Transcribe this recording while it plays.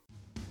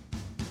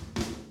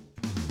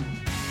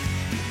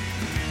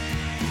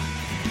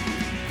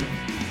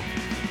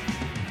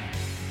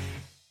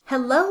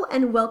Hello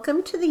and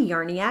welcome to the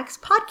Yarniacs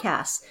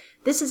podcast.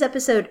 This is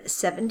episode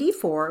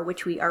 74,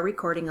 which we are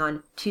recording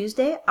on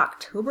Tuesday,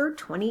 October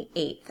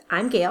 28th.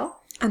 I'm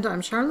Gail. And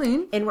I'm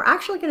Charlene. And we're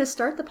actually going to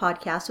start the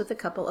podcast with a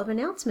couple of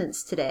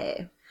announcements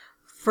today.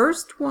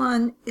 First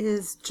one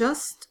is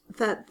just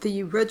that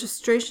the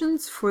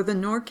registrations for the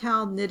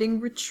NorCal Knitting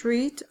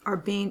Retreat are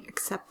being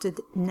accepted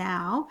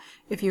now.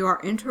 If you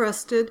are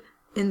interested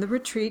in the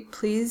retreat,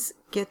 please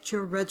get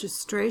your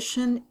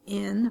registration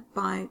in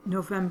by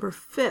November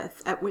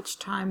 5th, at which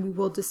time we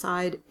will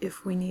decide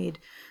if we need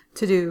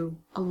to do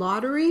a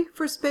lottery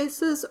for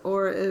spaces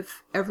or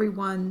if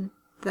everyone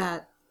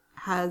that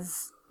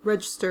has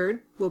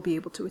registered will be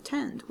able to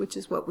attend, which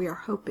is what we are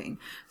hoping.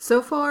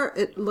 So far,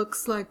 it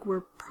looks like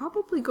we're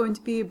probably going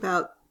to be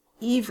about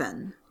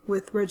even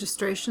with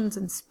registrations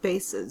and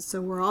spaces.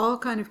 So we're all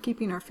kind of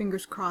keeping our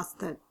fingers crossed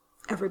that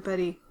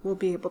everybody will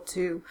be able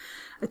to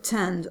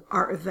attend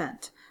our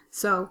event.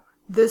 So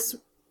this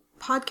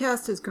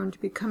podcast is going to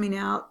be coming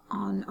out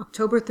on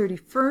October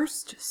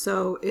 31st.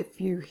 So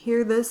if you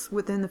hear this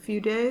within a few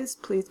days,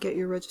 please get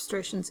your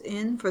registrations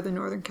in for the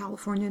Northern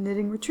California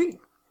Knitting Retreat.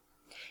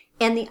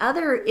 And the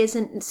other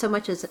isn't so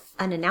much as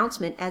an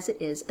announcement as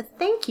it is a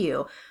thank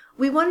you.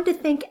 We wanted to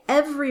thank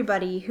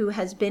everybody who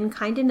has been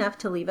kind enough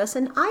to leave us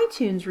an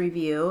iTunes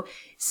review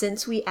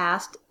since we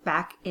asked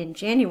back in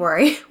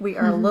January. We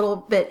are a little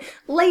bit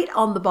late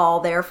on the ball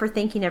there for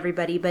thanking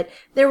everybody, but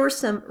there were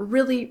some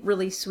really,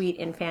 really sweet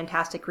and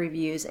fantastic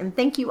reviews. And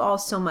thank you all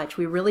so much.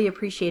 We really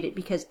appreciate it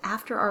because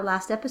after our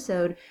last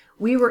episode,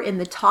 we were in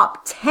the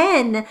top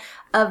 10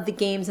 of the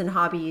Games and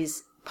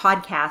Hobbies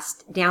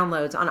podcast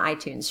downloads on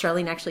iTunes.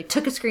 Charlene actually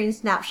took a screen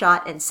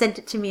snapshot and sent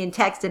it to me in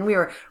text, and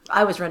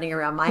I was running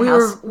around my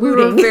house we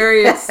were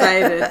very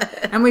excited.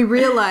 And we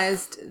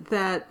realized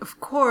that, of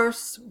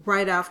course,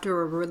 right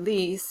after a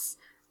release,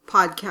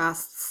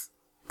 podcasts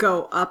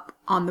go up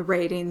on the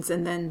ratings,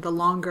 and then the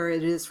longer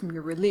it is from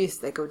your release,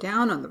 they go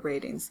down on the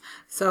ratings.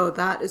 So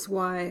that is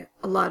why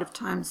a lot of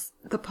times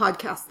the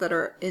podcasts that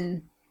are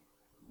in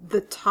the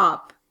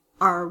top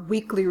are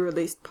weekly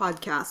released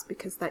podcasts,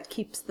 because that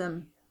keeps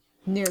them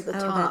near the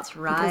top. That's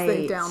right. Because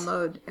they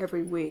download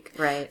every week.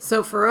 Right.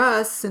 So for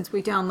us, since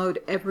we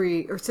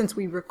since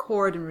we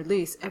record and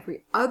release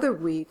every other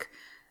week,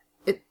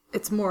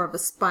 it's more of a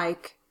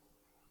spike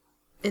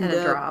in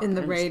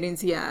the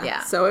ratings.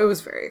 Yeah. So it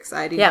was very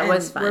exciting. Yeah, it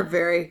was fun. We're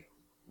very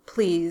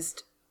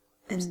pleased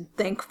and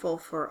thankful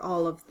for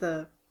all of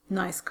the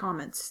nice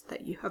comments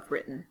that you have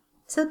written.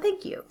 So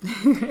thank you.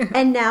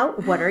 And now,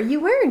 what are you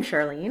wearing,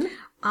 Charlene?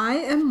 I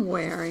am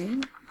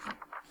wearing,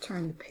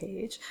 turn the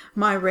page,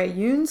 my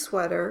Rayoon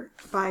sweater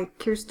by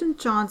Kirsten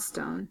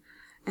Johnstone,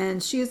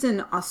 and she is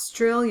an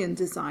Australian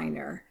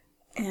designer.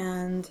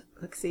 And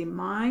let's see,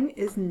 mine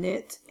is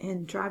knit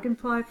in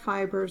Dragonfly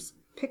Fibers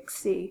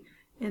Pixie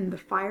in the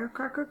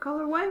Firecracker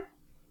colorway.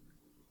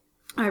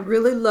 I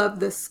really love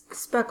this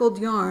speckled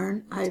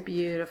yarn. It's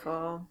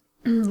beautiful.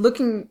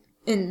 Looking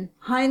in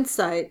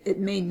hindsight, it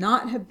may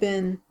not have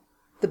been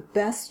the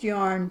best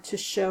yarn to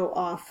show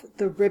off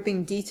the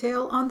ribbing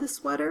detail on the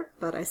sweater,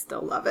 but I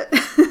still love it.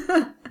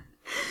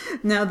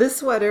 Now this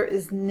sweater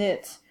is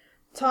knit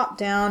top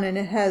down, and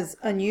it has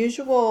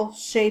unusual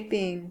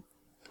shaping.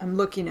 I'm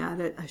looking at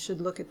it. I should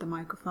look at the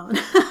microphone.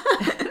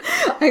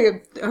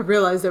 I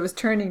realized I was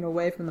turning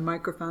away from the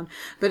microphone,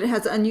 but it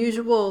has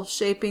unusual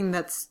shaping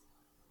that's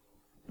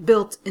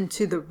built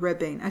into the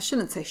ribbing. I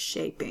shouldn't say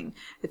shaping.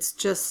 It's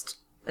just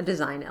a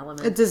design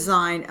element.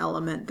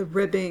 The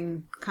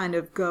ribbing kind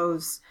of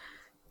goes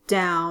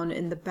down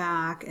in the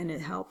back, and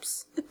it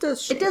helps. It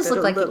does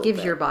look like it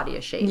gives your body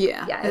a shape.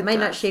 Yeah. It might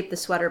not shape the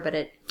sweater, but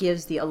it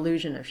gives the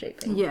illusion of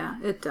shaping. Yeah,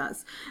 it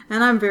does.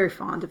 And I'm very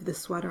fond of this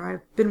sweater.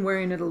 I've been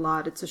wearing it a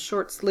lot. It's a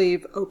short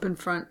sleeve, open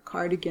front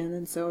cardigan,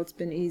 and so it's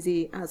been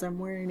easy, as I'm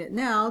wearing it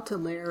now, to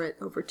layer it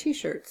over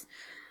t-shirts.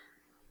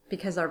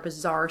 Because our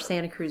bizarre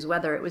Santa Cruz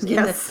weather, it was in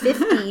the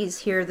 50s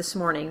here this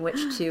morning,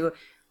 which to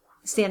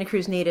Santa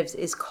Cruz natives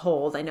is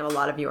cold. I know a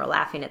lot of you are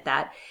laughing at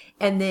that.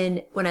 And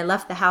then when I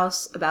left the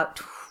house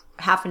about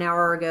half an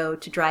hour ago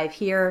to drive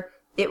here,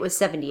 it was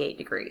 78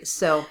 degrees.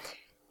 So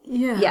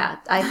yeah,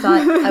 I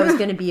thought I was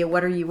going to be a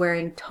what are you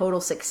wearing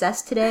total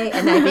success today,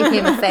 and I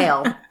became a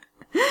fail.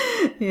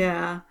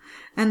 Yeah.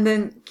 And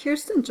then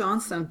Kirsten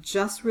Johnstone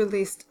just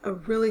released a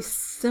really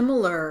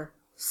similar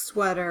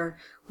sweater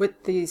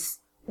with these,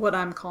 what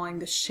I'm calling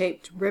the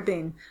shaped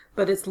ribbing,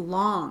 but it's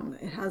long.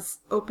 It has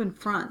open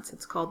fronts.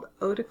 It's called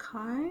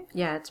Otakai.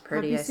 Yeah, it's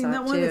pretty. Have you seen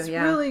that one? It's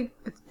really,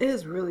 it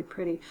is really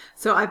pretty.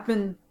 So I've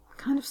been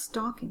kind of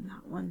stalking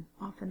that one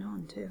off and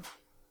on too.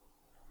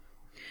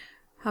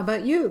 How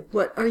about you?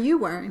 What are you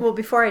wearing? Well,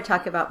 before I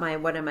talk about my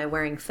what am I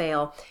wearing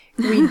fail,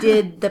 we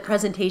did the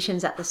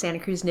presentations at the Santa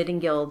Cruz Knitting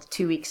Guild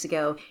 2 weeks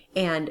ago,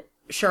 and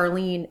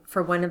Charlene,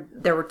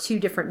 there were two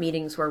different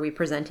meetings where we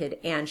presented,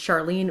 and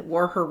Charlene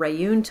wore her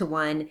Rayoon to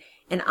one,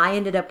 and I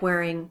ended up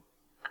wearing,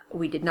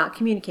 we did not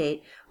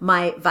communicate,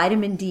 my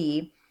vitamin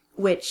D,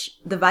 which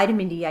the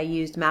vitamin D I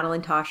used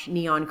Madeline Tosh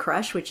Neon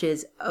Crush, which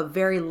is a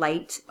very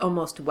light,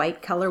 almost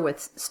white color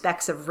with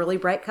specks of really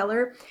bright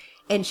color.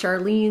 And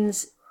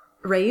Charlene's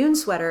rayoon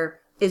sweater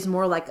is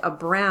more like a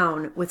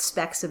brown with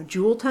specks of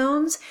jewel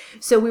tones.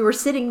 So we were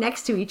sitting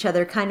next to each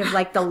other, kind of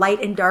like the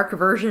light and dark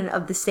version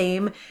of the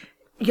same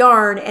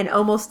yarn and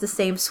almost the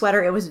same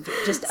sweater. It was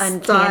just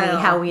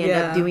uncanny how we ended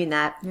up doing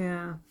that.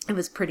 Yeah. It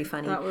was pretty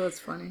funny. That was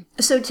funny.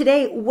 So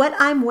today, what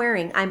I'm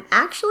wearing, I'm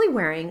actually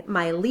wearing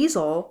my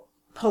Liesel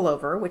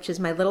pullover, which is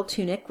my little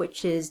tunic,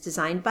 which is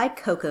designed by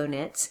Coco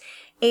Knits.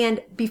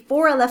 And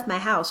before I left my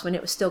house, when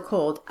it was still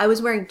cold, I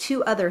was wearing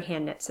 2 other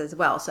hand knits as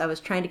well. So I was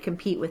trying to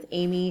compete with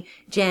Amy,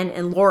 Jen,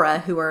 and Laura,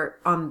 who are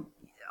on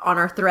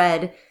our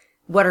thread,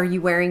 What Are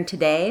You Wearing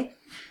Today?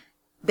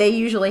 They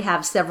usually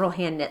have several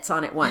hand knits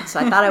on at once.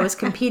 So I thought I was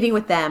competing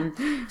with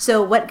them.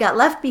 So what got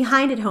left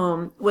behind at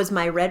home was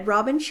my Red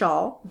Robin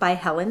shawl by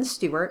Helen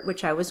Stewart,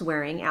 which I was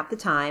wearing at the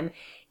time,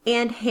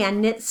 and hand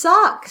knit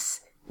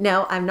socks.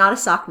 No, I'm not a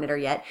sock knitter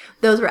yet.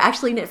 Those were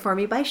actually knit for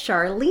me by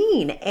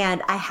Charlene.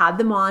 And I had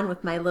them on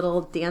with my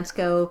little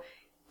Dansko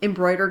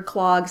embroidered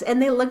clogs,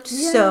 and they looked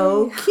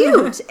so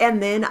cute.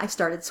 And then I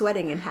started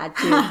sweating and had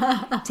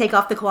to take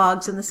off the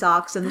clogs and the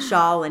socks and the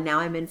shawl, and now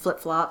I'm in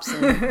flip-flops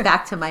and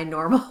back to my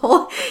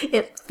normal.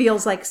 It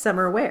feels like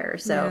summer wear.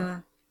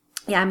 So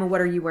yeah, I'm a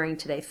What Are You Wearing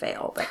Today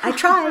fail. But I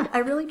tried. I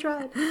really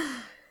tried.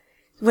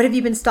 What have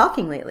you been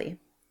stocking lately?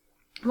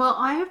 Well,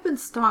 I have been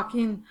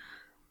stocking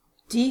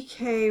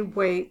DK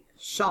weight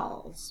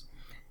shawls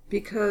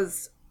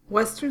because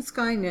Western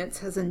Sky Knits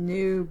has a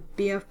new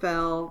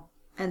BFL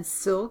and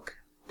silk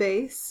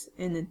base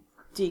in the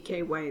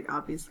DK weight,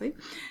 obviously,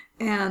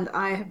 and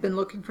I have been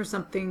looking for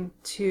something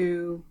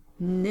to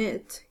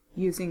knit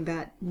using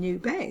that new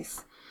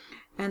base,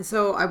 and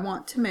so I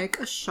want to make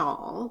a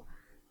shawl,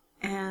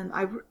 and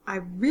I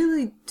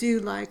really do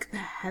like the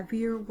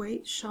heavier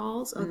weight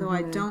shawls, although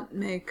I don't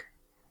make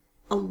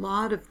a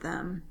lot of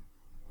them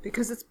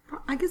because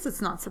I guess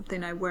it's not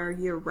something I wear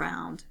year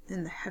round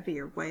in the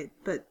heavier weight,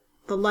 but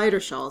the lighter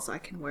shawls I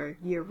can wear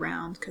year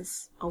round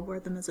because I'll wear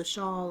them as a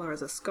shawl or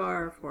as a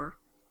scarf or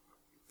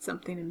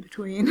something in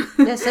between.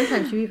 Yeah,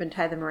 sometimes you even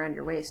tie them around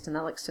your waist, and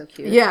that looks so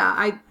cute. Yeah,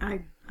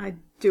 I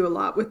do a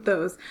lot with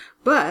those,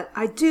 but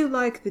I do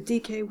like the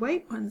DK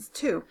weight ones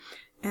too.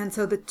 And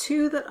so the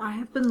 2 that I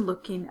have been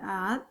looking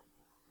at,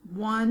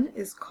 one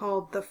is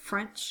called the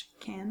French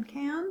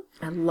Can-Can.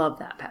 I love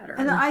that pattern.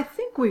 And I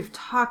think we've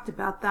talked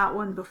about that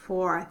one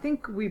before. I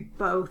think we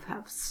both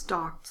have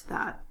stocked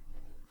that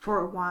for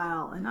a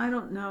while, and I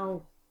don't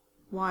know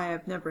why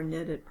I've never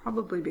knit it.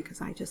 Probably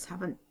because I just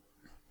haven't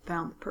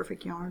found the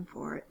perfect yarn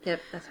for it.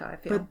 Yep, that's how I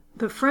feel. But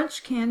the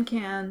French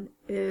Can-Can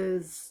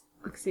is,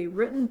 let's see,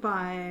 written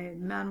by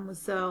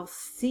Mademoiselle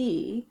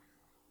C,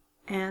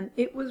 and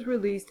it was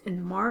released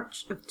in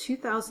March of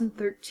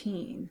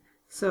 2013.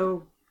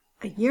 So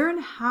a year and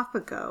a half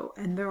ago,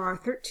 and there are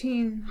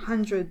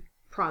 1,300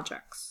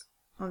 projects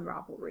on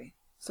Ravelry.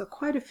 So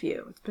quite a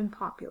few. It's been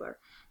popular.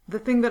 The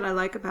thing that I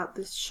like about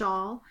this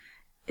shawl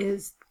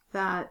is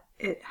that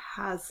it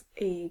has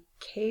a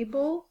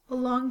cable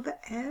along the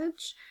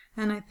edge,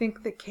 and I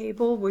think the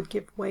cable would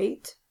give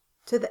weight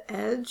to the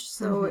edge,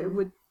 so it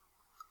would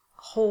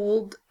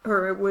hold,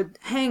 or it would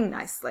hang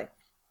nicely,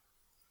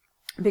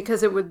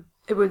 because it would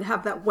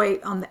have that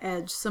weight on the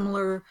edge,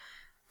 similar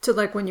to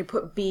like when you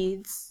put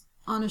beads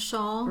on a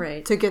shawl,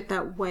 right, to get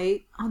that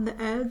weight on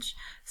the edge.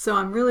 So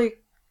I'm really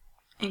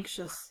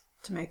anxious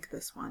to make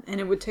this one, and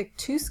it would take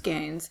 2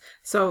 skeins.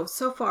 So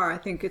far I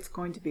think it's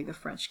going to be the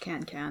French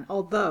Can-Can,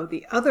 although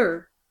the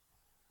other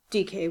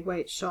DK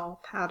weight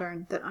shawl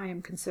pattern that I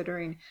am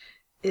considering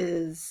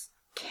is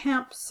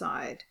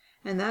Campside,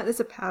 and that is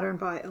a pattern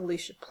by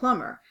Alicia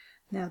Plummer.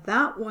 Now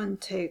that one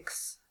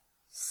takes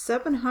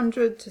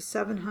 700 to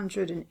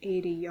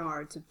 780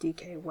 yards of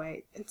DK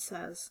weight, it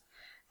says,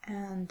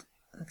 and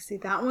let's see,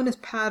 that one is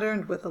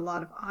patterned with a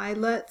lot of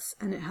eyelets,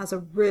 and it has a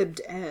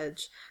ribbed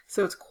edge,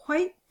 so it's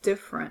quite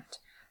different.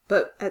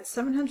 But at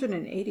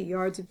 780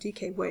 yards of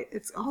DK weight,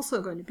 it's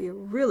also going to be a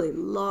really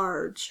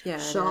large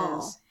shawl.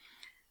 It is.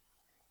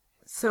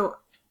 So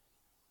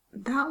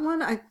that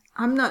one,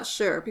 I'm not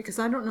sure, because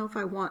I don't know if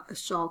I want a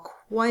shawl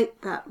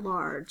quite that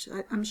large.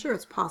 I'm sure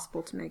it's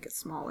possible to make it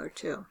smaller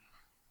too.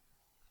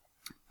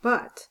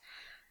 But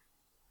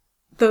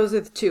those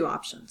are the 2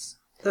 options.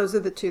 Those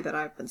are the 2 that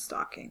I've been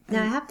stocking.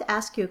 Now I have to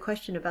ask you a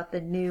question about the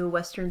new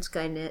Western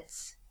Sky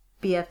Knits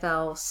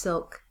BFL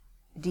Silk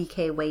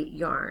DK weight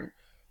yarn.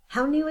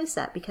 How new is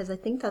that? Because I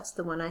think that's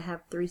the one I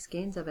have 3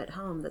 skeins of at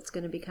home that's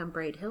going to become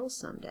Braid Hills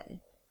someday.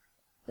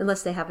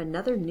 Unless they have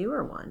another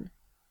newer one.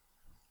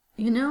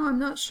 You know, I'm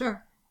not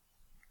sure.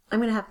 I'm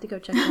going to have to go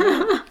check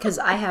that out. Because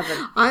I have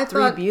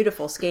 3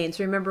 beautiful skeins.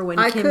 Remember when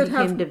Kim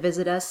came to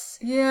visit us?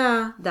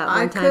 Yeah. That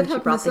one time she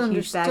brought the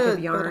huge bag of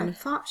yarn. But I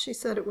thought she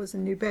said it was a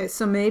new base.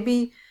 So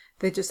maybe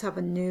they just have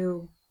a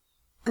new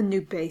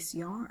base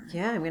yarn.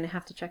 Yeah, I'm going to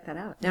have to check that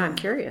out. Now I'm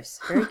curious.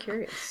 Very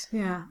curious.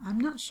 Yeah, I'm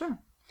not sure.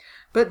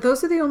 But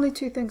those are the only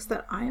 2 things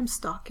that I am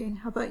stocking.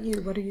 How about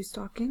you? What are you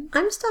stocking?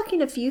 I'm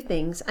stocking a few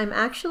things. I'm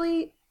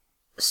actually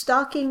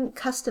stocking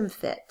Custom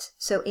Fit.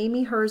 So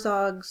Amy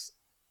Herzog's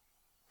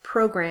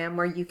program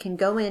where you can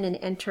go in and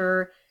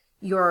enter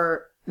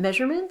your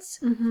measurements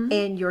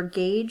and your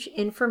gauge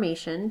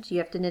information. So you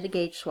have to knit a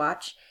gauge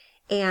swatch,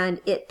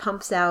 and it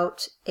pumps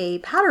out a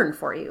pattern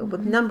for you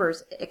with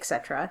numbers,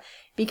 etc.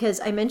 Because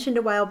I mentioned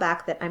a while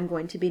back that I'm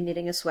going to be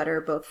knitting a sweater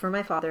both for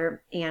my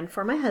father and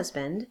for my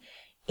husband.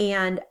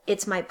 And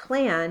it's my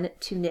plan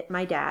to knit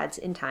my dad's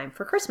in time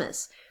for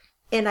Christmas.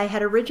 And I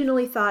had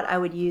originally thought I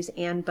would use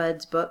Ann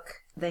Budd's book,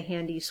 the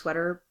Handy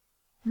Sweater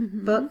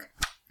book.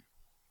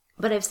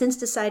 But I've since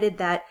decided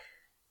that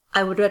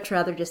I would much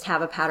rather just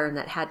have a pattern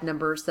that had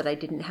numbers that I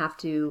didn't have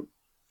to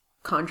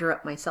conjure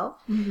up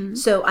myself.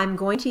 So I'm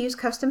going to use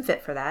Custom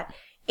Fit for that.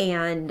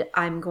 And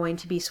I'm going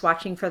to be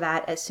swatching for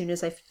that as soon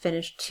as I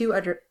finish two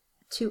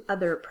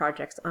other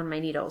projects on my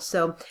needles.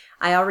 So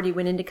I already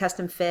went into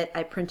Custom Fit.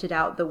 I printed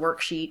out the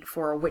worksheet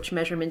for which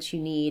measurements you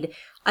need.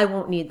 I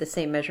won't need the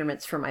same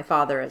measurements for my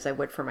father as I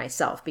would for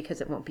myself because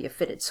it won't be a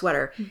fitted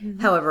sweater.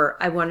 However,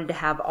 I wanted to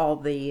have all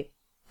the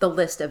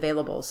list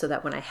available so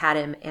that when I had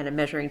him and a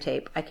measuring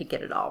tape, I could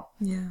get it all.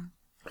 Yeah.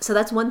 So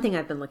that's one thing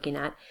I've been looking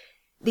at.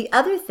 The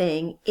other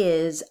thing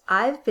is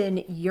I've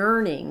been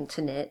yearning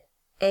to knit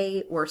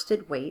a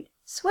worsted weight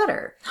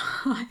sweater.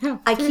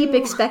 I keep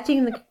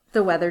expecting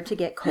the weather to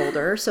get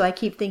colder, so I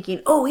keep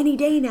thinking, oh, any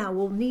day now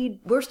we'll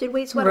need worsted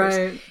weight sweaters.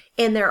 Right.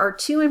 And there are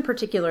two in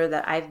particular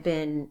that I've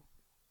been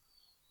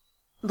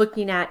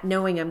looking at,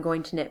 knowing I'm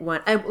going to knit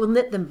one. I will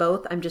knit them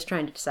both. I'm just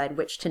trying to decide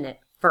which to knit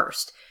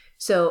first.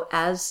 So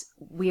as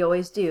we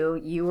always do,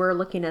 you were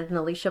looking at an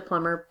Alicia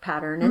Plummer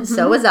pattern, and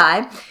so was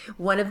I.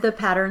 One of the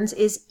patterns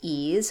is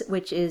Ease,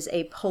 which is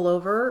a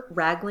pullover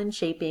raglan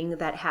shaping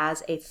that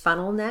has a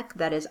funnel neck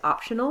that is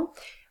optional.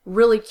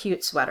 Really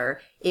cute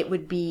sweater. It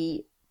would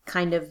be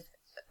kind of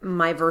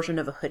my version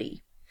of a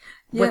hoodie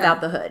without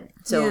the hood.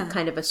 So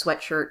kind of a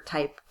sweatshirt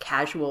type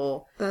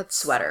casual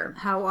sweater.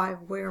 How I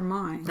wear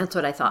mine. That's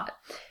what I thought.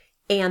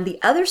 And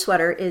the other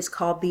sweater is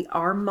called the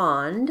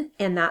Armand,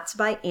 and that's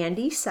by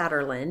Andy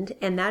Satterland.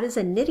 And that is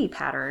a knitty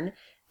pattern,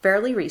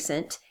 fairly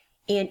recent.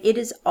 And it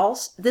is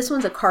also, this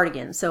one's a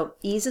cardigan. So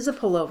Ease is a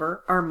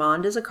pullover,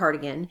 Armand is a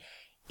cardigan.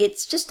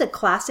 It's just a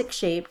classic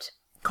shaped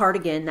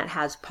cardigan that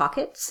has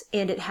pockets,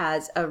 and it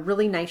has a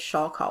really nice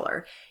shawl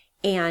collar.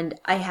 And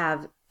I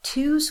have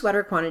two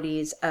sweater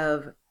quantities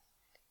of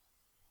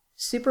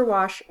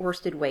Superwash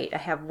worsted weight. I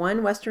have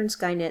one Western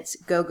Sky Knits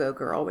Go-Go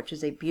Girl, which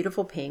is a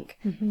beautiful pink,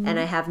 and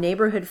I have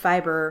Neighborhood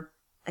Fiber,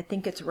 I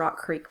think it's Rock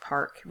Creek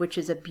Park, which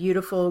is a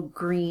beautiful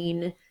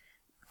green,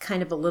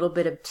 kind of a little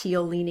bit of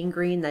teal leaning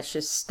green that's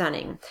just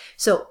stunning.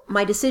 So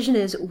my decision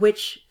is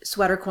which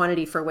sweater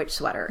quantity for which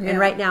sweater. And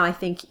right now I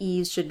think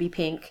Ease should be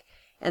pink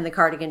and the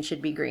cardigan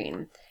should be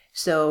green.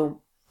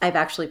 So I've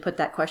actually put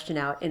that question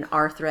out in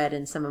our thread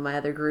and some of my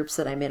other groups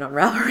that I'm in on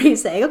Ravelry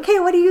saying, okay,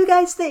 what do you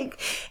guys think?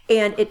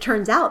 And it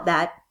turns out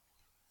that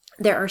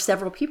there are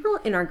several people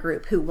in our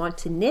group who want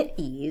to knit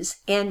Ease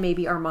and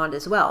maybe Armand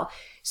as well.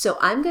 So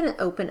I'm going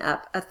to open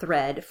up a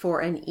thread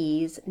for an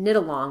Ease knit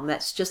along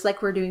that's just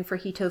like we're doing for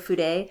Hito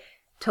Fude.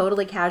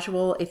 Totally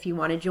casual. If you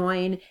want to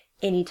join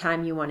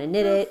anytime you want to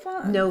knit it,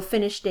 no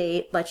finish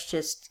date. Let's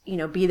just,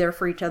 be there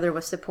for each other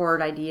with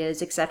support,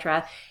 ideas,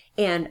 etc.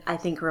 And I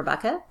think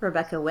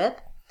Rebecca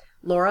Whip,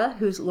 Laura,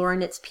 who's Laura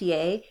Knits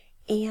PA,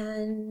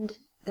 and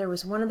there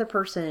was one other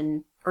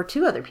person or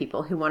two other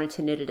people who wanted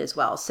to knit it as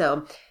well.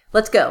 So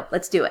let's go.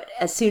 Let's do it.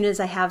 As soon as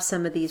I have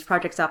some of these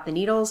projects off the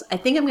needles, I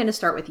think I'm going to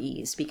start with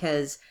Ease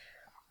because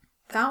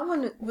that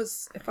one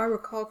was, if I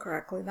recall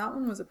correctly, that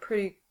one was a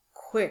pretty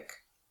quick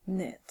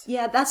knit.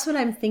 Yeah, that's what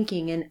I'm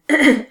thinking.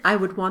 And I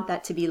would want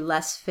that to be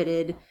less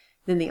fitted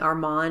than the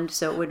Armand,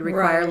 so it would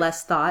require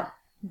less thought.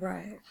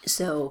 Right.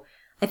 So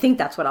I think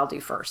that's what I'll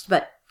do first.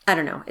 But I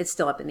don't know. It's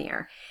still up in the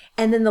air.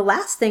 And then the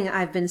last thing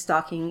I've been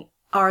stocking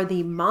are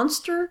the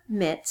Monster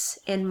Mitts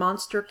and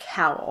Monster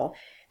Cowl.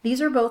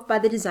 These are both by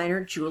the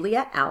designer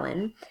Julia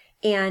Allen,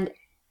 and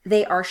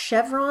they are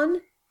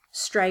chevron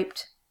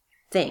striped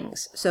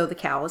things. So the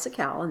cowl is a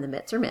cowl and the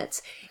mitts are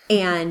mitts.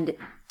 And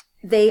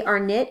they are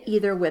knit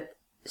either with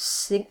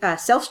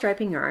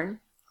self-striping yarn,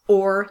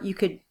 or you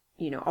could,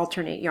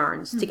 alternate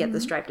yarns to get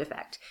the striped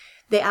effect.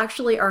 They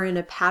actually are in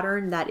a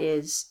pattern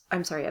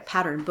a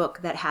pattern book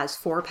that has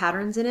 4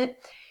 patterns in it.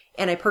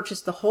 And I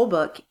purchased the whole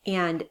book.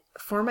 And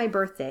for my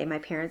birthday, my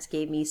parents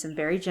gave me some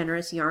very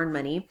generous yarn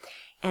money.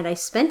 And I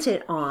spent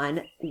it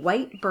on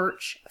White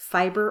Birch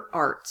Fiber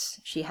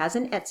Arts. She has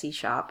an Etsy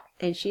shop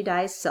and she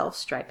dyes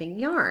self-striping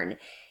yarn.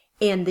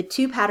 And the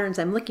 2 patterns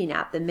I'm looking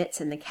at, the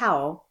mitts and the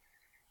cowl,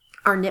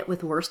 are knit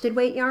with worsted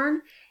weight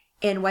yarn.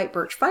 And White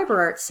Birch Fiber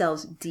Arts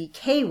sells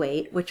DK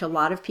weight, which a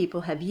lot of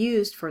people have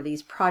used for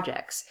these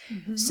projects.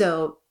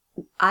 So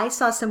I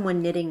saw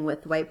someone knitting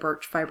with White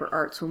Birch Fiber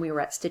Arts when we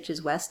were at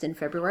Stitches West in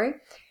February.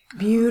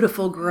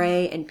 Beautiful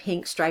gray and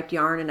pink striped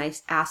yarn. And I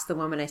asked the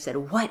woman, I said,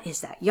 what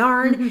is that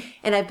yarn?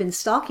 And I've been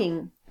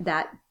stalking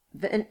that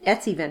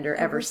Etsy vendor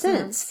ever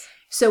since.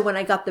 So when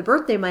I got the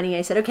birthday money,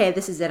 I said, okay,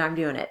 this is it. I'm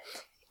doing it.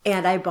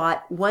 And I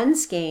bought one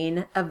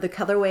skein of the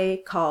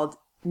colorway called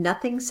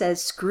Nothing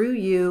Says Screw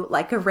You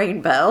Like a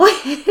Rainbow.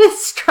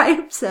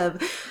 Stripes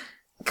of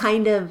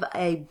kind of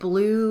a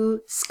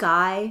blue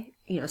sky,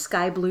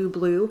 sky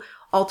blue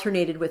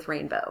alternated with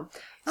rainbow.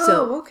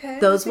 So okay.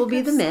 those will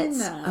be the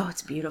mitts. Oh,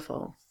 it's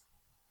beautiful.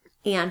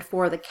 And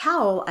for the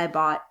cowl, I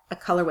bought a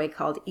colorway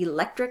called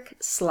Electric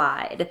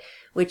Slide,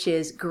 which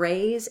is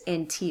grays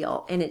and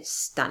teal, and it's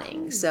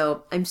stunning.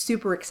 So I'm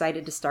super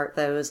excited to start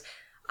those.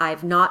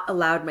 I've not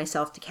allowed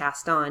myself to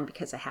cast on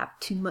because I have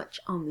too much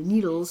on the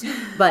needles,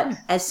 but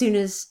as soon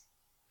as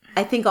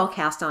I think I'll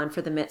cast on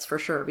for the mitts for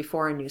sure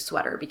before a new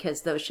sweater,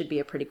 because those should be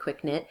a pretty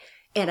quick knit.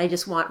 And I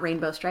just want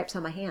rainbow stripes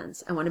on my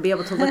hands. I want to be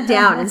able to look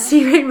down and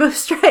see rainbow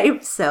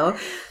stripes. So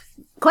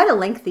quite a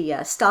lengthy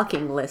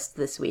stocking list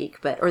this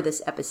week, or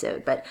this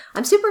episode. But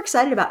I'm super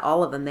excited about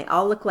all of them. They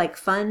all look like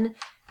fun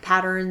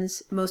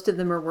patterns. Most of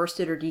them are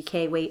worsted or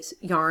DK weight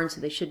yarn, so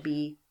they should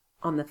be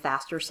on the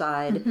faster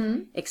side,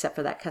 except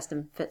for that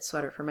custom fit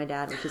sweater for my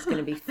dad, which is going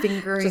to be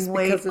fingering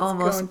weight,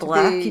 almost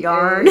black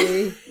yarn.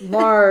 A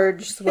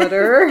large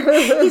sweater.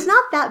 He's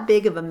not that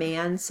big of a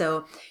man,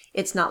 so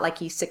it's not like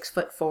he's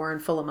 6'4"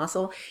 and full of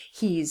muscle.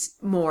 He's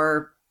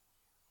more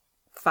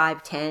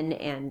 5'10"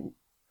 and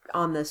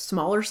on the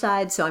smaller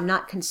side, so I'm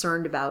not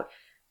concerned about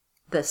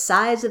the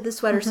size of the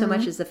sweater so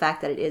much as the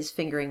fact that it is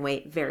fingering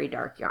weight, very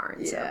dark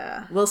yarn.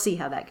 Yeah. So we'll see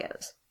how that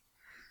goes.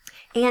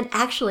 And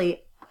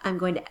actually, I'm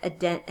going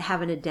to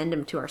have an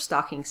addendum to our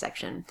stocking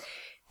section.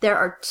 There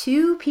are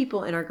 2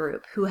 people in our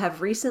group who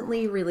have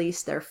recently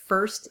released their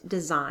first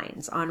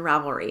designs on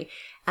Ravelry,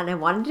 and I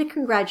wanted to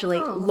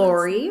congratulate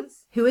Lori,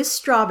 who is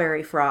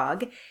Strawberry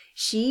Frog.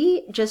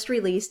 She just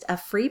released a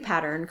free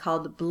pattern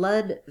called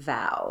Blood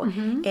Vow,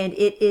 and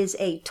it is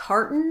a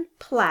tartan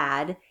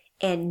plaid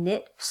and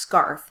knit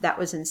scarf that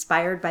was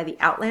inspired by the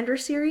Outlander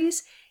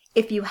series.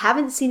 If you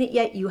haven't seen it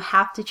yet, you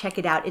have to check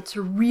it out. It's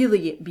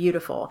really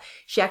beautiful.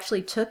 She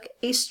actually took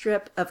a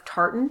strip of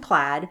tartan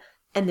plaid,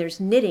 and there's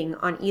knitting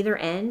on either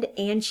end,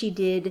 and she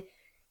did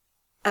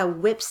a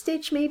whip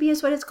stitch, maybe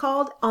is what it's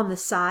called, on the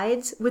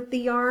sides with the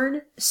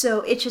yarn.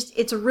 So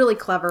it's really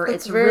clever.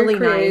 It's very really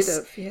creative,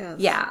 nice. yes.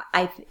 Yeah,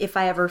 if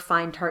I ever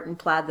find tartan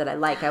plaid that I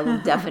like, I will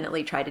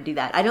definitely try to do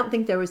that. I don't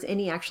think there was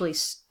any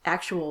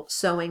actual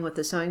sewing with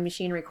the sewing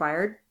machine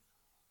required.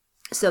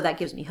 So that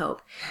gives me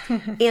hope.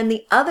 And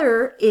the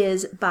other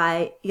is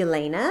by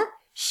Elena.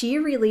 She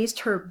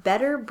released her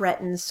Better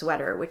Breton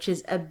sweater, which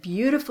is a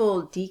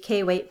beautiful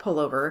DK weight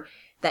pullover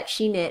that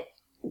she knit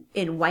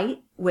in white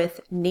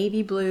with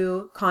navy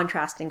blue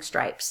contrasting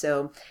stripes.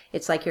 So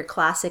it's like your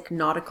classic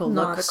nautical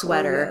look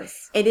sweater.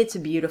 Yes. And it's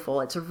beautiful.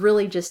 It's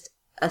really just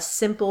a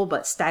simple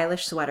but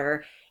stylish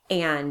sweater.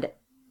 And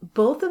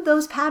both of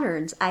those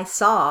patterns I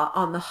saw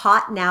on the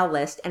hot now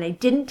list, and I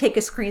didn't take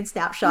a screen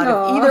snapshot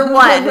of either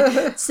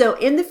one. So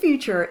in the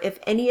future, if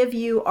any of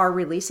you are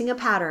releasing a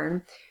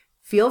pattern,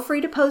 feel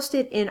free to post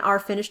it in our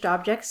finished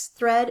objects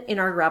thread in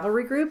our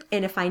Ravelry group.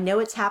 And if I know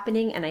it's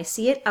happening and I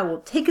see it, I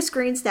will take a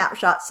screen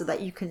snapshot so that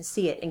you can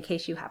see it in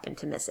case you happen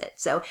to miss it.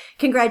 So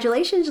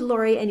congratulations,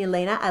 Lori and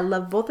Elena. I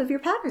love both of your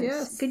patterns.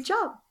 Yes. Good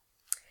job.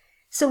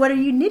 So what are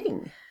you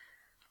knitting?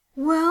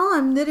 Well,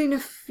 I'm knitting a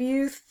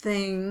few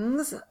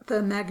things.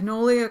 The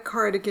Magnolia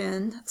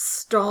cardigan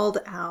stalled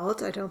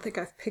out. I don't think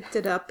I've picked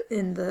it up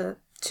in the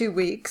 2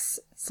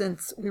 weeks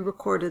since we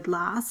recorded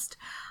last.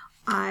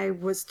 I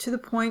was to the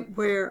point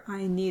where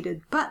I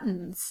needed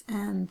buttons,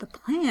 and the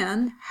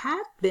plan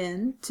had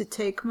been to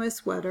take my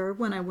sweater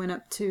when I went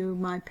up to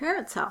my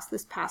parents' house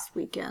this past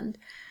weekend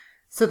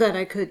so that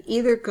I could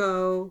either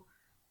go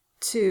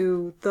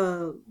to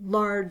the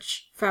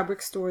large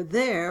fabric store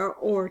there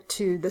or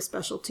to the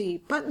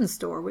specialty button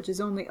store, which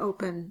is only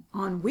open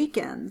on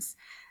weekends.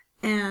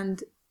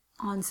 And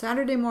on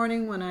Saturday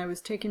morning when I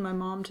was taking my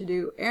mom to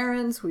do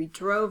errands, we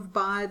drove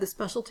by the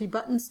specialty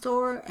button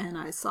store and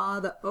I saw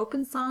the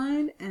open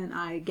sign and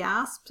I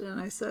gasped and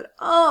I said,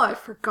 "Oh, I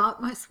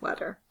forgot my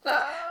sweater."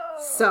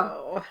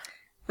 So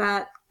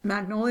that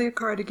Magnolia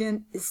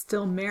cardigan is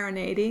still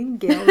marinating.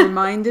 Gail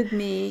reminded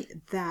me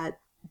that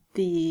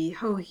the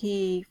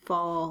Ho-He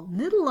Fall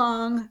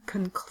Knit-Along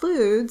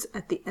concludes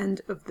at the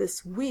end of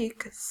this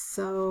week,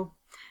 so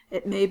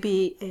it may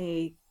be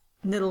a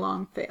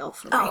knit-along fail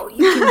for me. Oh,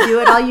 you can do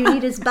it. All you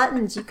need is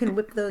buttons. You can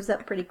whip those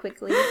up pretty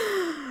quickly.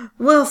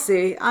 We'll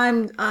see.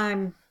 I'm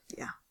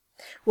yeah.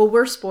 Well,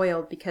 we're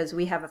spoiled because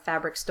we have a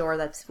fabric store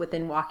that's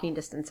within walking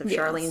distance of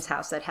Charlene's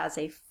house that has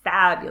a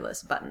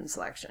fabulous button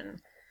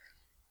selection.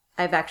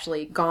 I've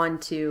actually gone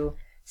to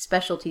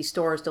specialty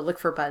stores to look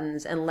for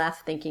buttons and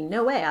left thinking,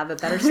 no way, I have a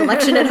better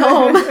selection at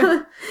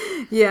home.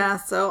 Yeah,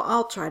 so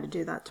I'll try to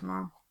do that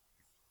tomorrow.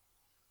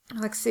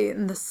 Let's see.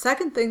 And the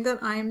second thing that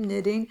I'm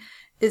knitting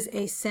is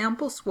a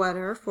sample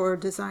sweater for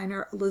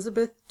designer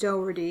Elizabeth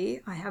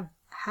Doherty. I have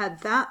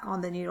had that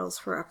on the needles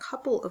for a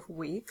couple of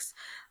weeks.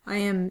 I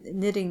am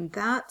knitting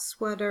that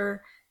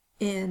sweater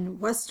in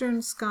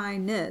Western Sky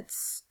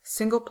Knits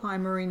single ply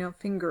merino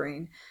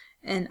fingering,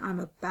 and I'm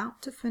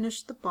about to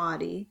finish the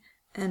body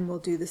and we'll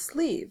do the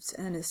sleeves.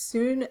 And as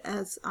soon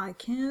as I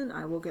can,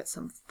 I will get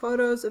some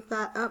photos of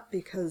that up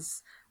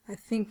because I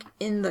think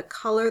in the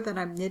color that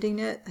I'm knitting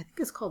it, I think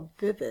it's called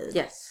Vivid.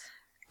 Yes.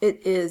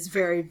 It is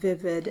very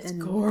vivid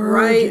and gorgeous.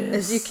 bright,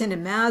 as you can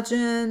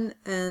imagine,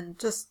 and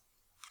just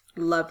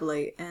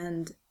lovely.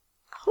 And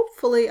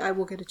hopefully I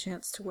will get a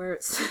chance to wear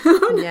it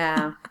soon.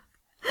 Yeah.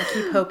 I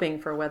keep hoping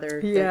for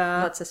weather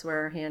that lets us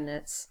wear our hand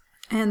knits.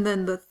 And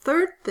then the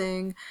third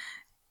thing,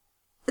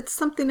 it's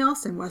something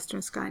else in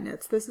Western Sky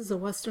Knits. This is a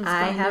Western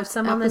Sky I have Knits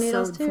some on the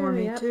needles episode too, for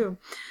me yep. too.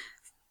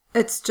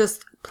 It's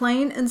just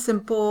plain and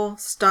simple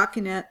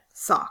stockinette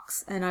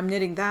socks. And I'm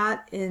knitting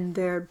that in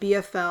their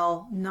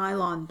BFL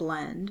nylon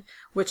blend,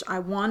 which I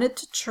wanted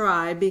to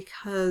try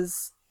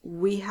because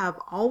we have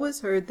always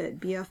heard that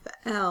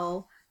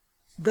BFL,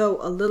 though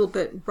a little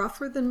bit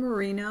rougher than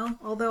merino,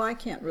 although I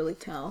can't really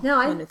tell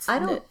when it's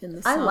knit in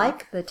the sock. I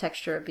like the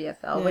texture of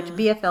BFL, which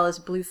BFL is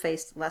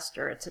blue-faced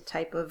Leicester. It's a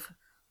type of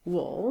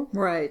wool.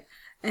 Right.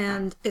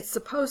 And it's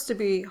supposed to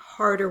be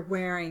harder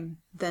wearing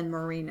than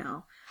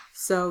merino.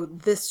 So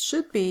this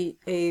should be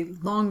a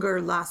longer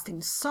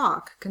lasting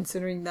sock,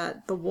 considering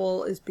that the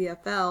wool is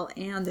BFL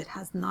and it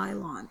has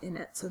nylon in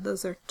it. So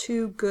those are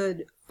two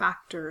good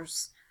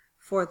factors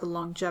for the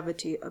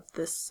longevity of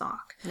this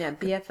sock. Yeah,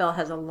 BFL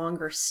has a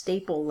longer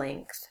staple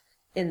length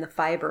in the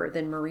fiber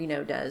than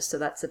merino does, so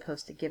that's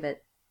supposed to give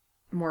it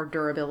more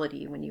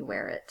durability when you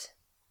wear it.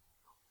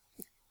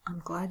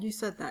 I'm glad you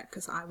said that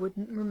because I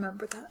wouldn't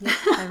remember that. Yeah,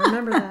 I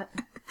remember that.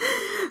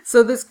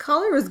 So this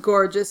color is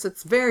gorgeous.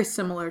 It's very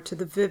similar to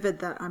the Vivid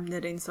that I'm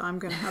knitting. So I'm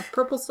going to have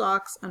purple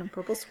socks and a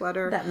purple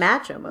sweater. That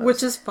match almost.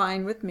 Which is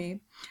fine with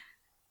me.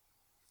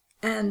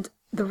 And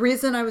the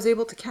reason I was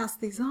able to cast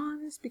these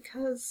on is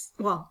because,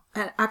 well,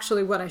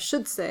 actually what I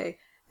should say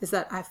is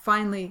that I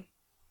finally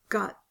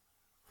got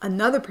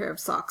another pair of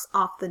socks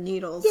off the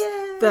needles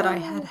that I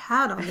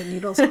had on the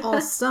needles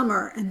all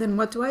summer. And then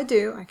what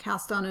do? I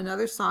cast on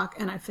another sock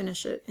and I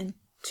finish it in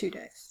 2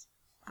 days.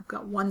 I've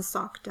got one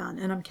sock done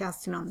and I'm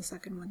casting on the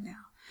second one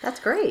now. That's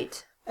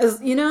great. As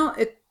you know,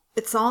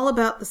 it's all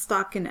about the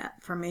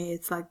stockinette for me.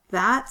 It's like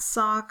that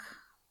sock.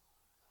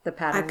 The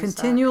pattern. I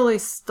continually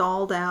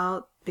stalled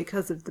out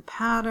because of the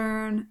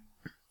pattern.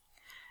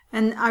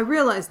 And I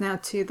realize now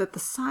too that the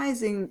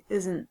sizing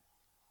isn't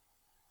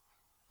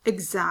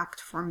exact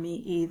for me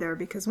either,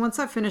 because once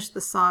I finish the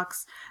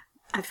socks,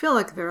 I feel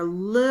like they're a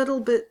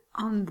little bit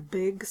on the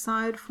big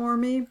side for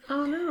me.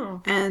 Oh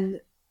no.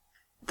 And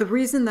the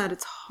reason that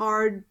it's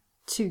hard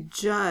to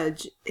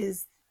judge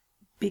is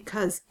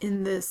because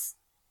in this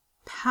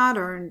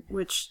pattern,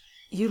 which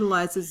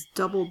utilizes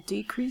double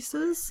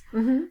decreases,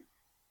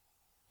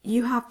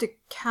 you have to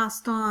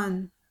cast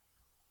on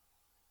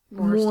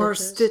more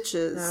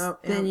stitches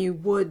than you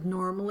would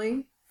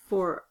normally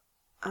for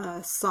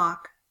a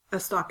sock, a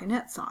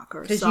stockinette sock,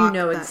 or because you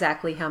know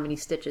exactly how many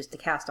stitches to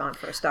cast on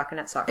for a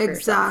stockinette sock for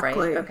yourself, right?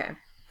 Okay.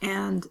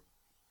 And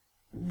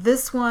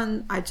this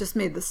one I just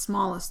made the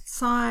smallest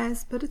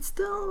size, but it's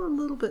still a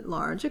little bit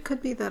large. It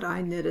could be that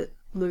I knit it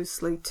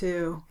loosely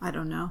too. I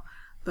don't know,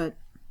 but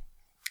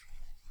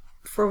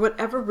for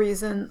whatever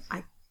reason,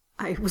 I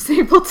was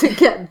able to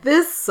get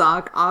this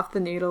sock off the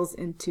needles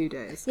in 2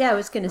 days. Yeah, I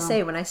was going to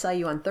say, when I saw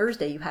you on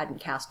Thursday, you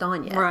hadn't cast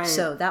on yet. Right.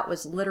 So that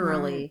was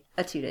literally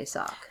a 2-day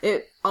sock.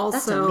 It also,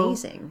 that's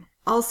amazing.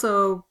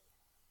 Also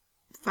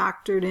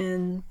factored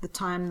in the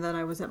time that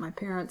I was at my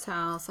parents'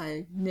 house.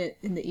 I knit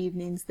in the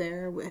evenings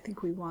there. I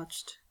think we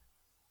watched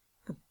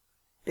a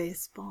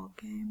baseball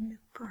game,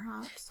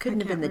 perhaps.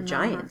 Couldn't have been the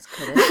Giants,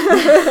 could it?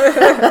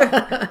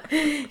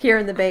 Here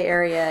in the Bay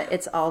Area,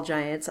 it's all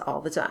Giants all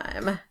the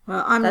time.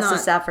 Well,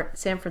 That's the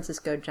San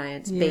Francisco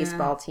Giants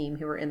baseball team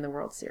who are in the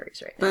World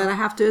Series right now. But I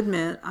have to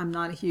admit, I'm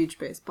not a huge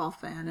baseball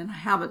fan, and I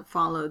haven't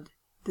followed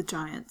the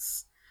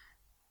Giants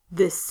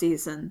this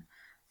season.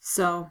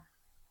 So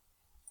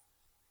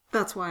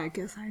that's why I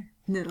guess I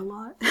knit a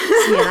lot.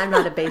 See, and I'm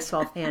not a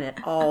baseball fan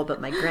at all, but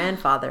my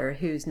grandfather,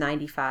 who's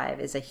 95,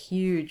 is a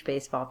huge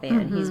baseball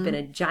fan. He's been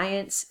a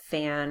Giants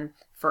fan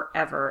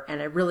forever, and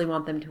I really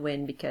want them to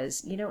win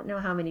because you don't know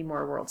how many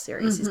more World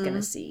Series he's going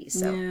to see.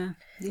 So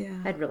yeah,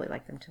 I'd really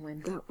like them to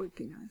win. That would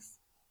be nice.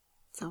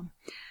 So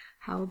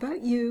how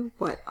about you?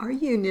 What are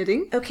you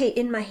knitting? Okay,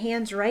 in my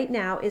hands right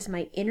now is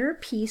my Inner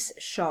Peace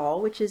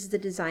shawl, which is the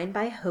design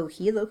by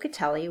Joji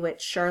Locatelli, which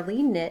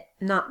Charlene knit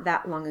not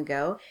that long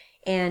ago.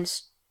 And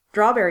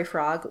Strawberry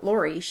Frog,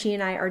 Lori, she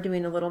and I are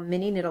doing a little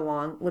mini knit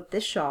along with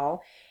this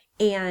shawl.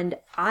 And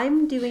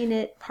I'm doing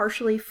it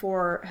partially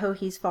for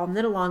Joji's Fall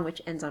Knit Along,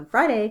 which ends on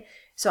Friday.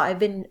 So I've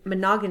been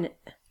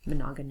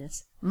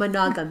monogamous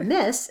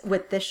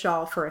with this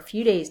shawl for a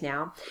few days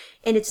now.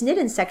 And it's knit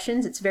in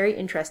sections. It's very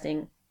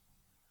interesting.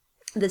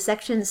 The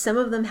sections, some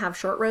of them have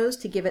short rows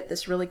to give it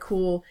this really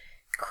cool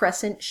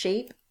crescent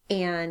shape.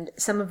 And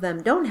some of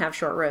them don't have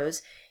short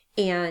rows.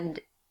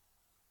 And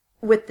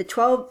with the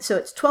 12, so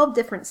it's 12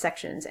 different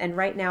sections. And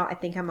right now I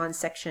think I'm on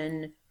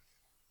section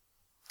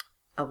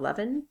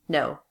 11?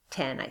 No,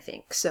 10, I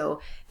think.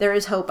 So there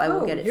is hope I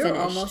will get it finished.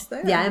 You're almost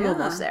there. Yeah, I'm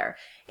almost there.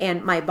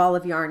 And my ball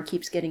of yarn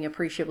keeps getting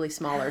appreciably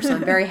smaller. So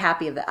I'm very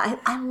happy of that.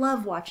 I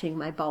love watching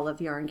my ball of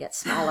yarn get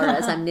smaller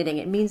as I'm knitting.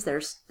 It means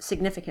there's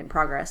significant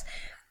progress.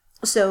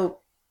 So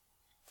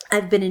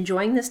I've been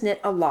enjoying this knit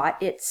a lot.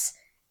 It's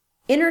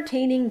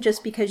entertaining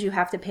just because you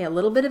have to pay a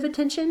little bit of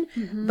attention,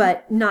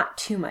 but not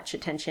too much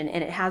attention.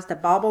 And it has the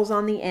baubles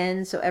on the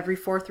end, so every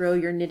fourth row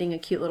you're knitting a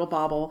cute little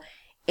bauble.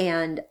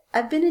 And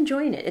I've been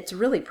enjoying it. It's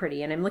really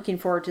pretty, and I'm looking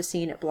forward to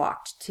seeing it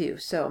blocked too.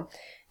 So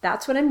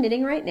that's what I'm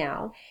knitting right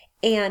now.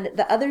 And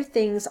the other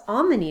things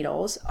on the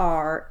needles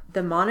are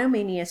the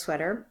Monomania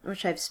sweater,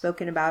 which I've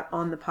spoken about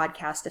on the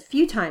podcast a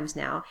few times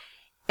now.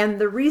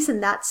 And the reason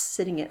that's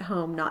sitting at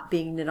home not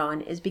being knit on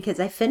is because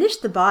I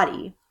finished the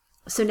body.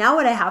 So now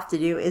what I have to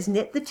do is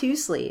knit the 2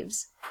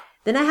 sleeves.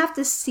 Then I have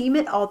to seam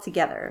it all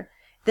together.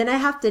 Then I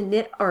have to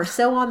knit or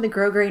sew on the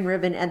grosgrain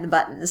ribbon and the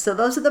buttons. So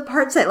those are the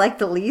parts I like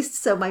the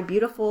least. So my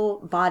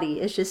beautiful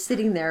body is just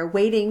sitting there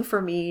waiting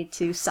for me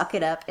to suck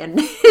it up and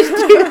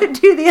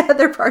do the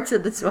other parts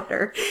of the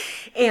sweater.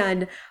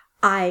 And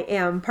I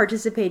am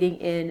participating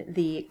in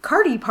the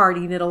Cardi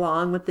Party Knit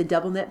Along with the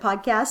Double Knit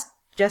podcast,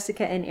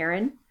 Jessica and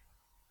Erin.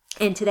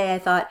 And today I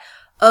thought,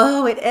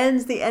 oh, it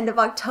ends the end of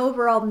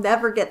October. I'll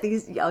never get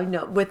these,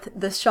 with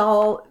the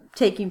shawl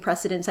taking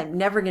precedence, I'm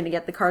never going to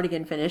get the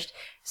cardigan finished.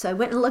 So I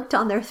went and looked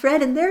on their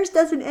thread, and theirs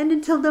doesn't end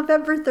until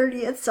November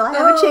 30th, so I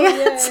have a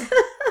chance. Yeah.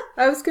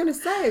 I was going to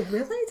say,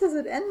 really? Does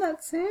it end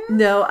that soon?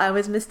 No, I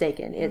was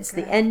mistaken. It's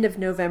the end of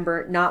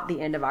November, not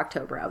the end of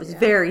October. I was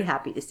very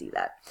happy to see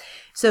that.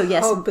 So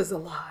yes. Hope is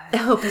alive.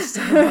 Hope is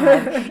still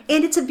alive.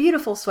 And it's a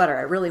beautiful sweater.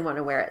 I really want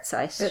to wear it. So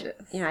I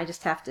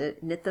just have to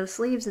knit those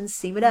sleeves and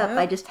seam it up.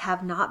 I just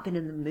have not been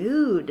in the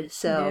mood.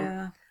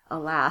 So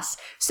alas.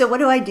 So what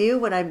do I do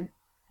when I'm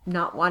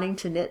not wanting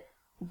to knit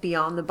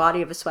beyond the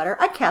body of a sweater?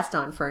 I cast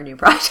on for a new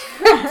project.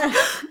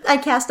 I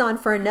cast on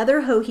for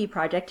another Hohi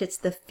project. It's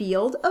the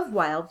Field of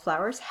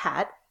Wildflowers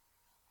hat.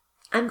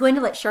 I'm going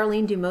to let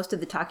Charlene do most of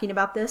the talking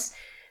about this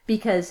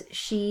because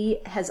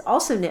she has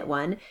also knit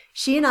one.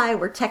 She and I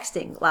were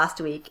texting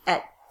last week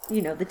at,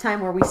 the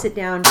time where we sit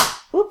down.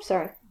 Oops,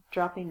 sorry,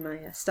 dropping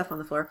my stuff on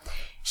the floor.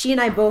 She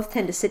and I both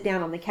tend to sit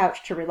down on the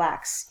couch to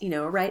relax,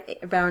 right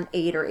around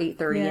 8 or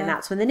 8:30, and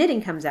that's when the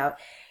knitting comes out.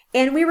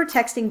 And we were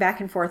texting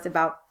back and forth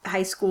about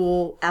high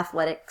school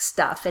athletic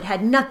stuff. It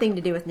had nothing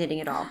to do with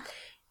knitting at all.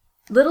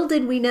 Little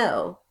did we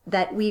know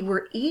that we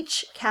were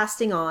each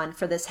casting on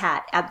for this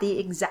hat at the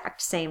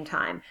exact same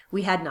time.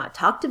 We had not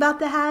talked about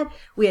the hat.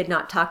 We had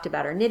not talked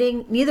about our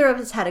knitting. Neither of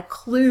us had a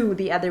clue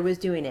the other was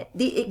doing it.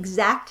 The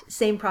exact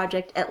same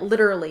project at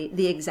literally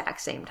the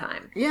exact same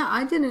time. Yeah,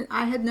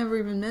 I had never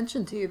even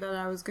mentioned to you that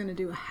I was going to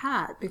do a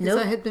hat because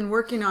I had been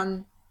working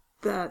on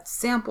that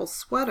sample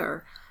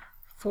sweater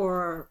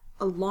for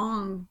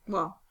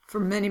for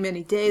many,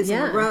 many days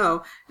in a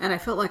row, and I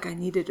felt like I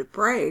needed a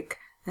break,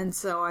 and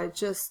so I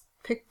just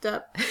picked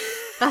up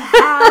a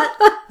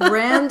hat,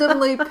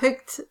 randomly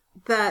picked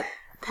that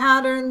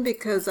pattern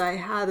because I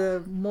had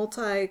a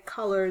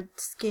multicolored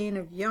skein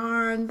of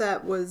yarn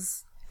that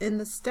was in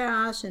the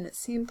stash, and it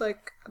seemed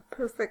like a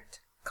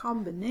perfect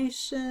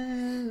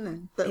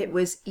combination. It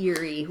was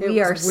eerie. We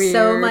are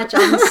so much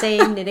on the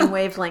same knitting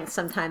wavelength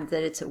sometimes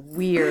that it's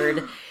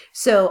weird.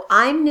 So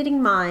I'm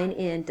knitting mine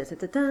in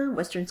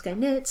Western Sky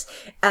Knits.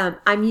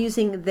 I'm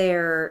using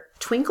their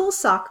Twinkle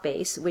sock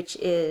base, which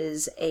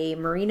is a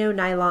merino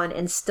nylon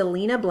and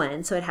stellina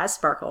blend, so it has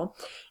sparkle.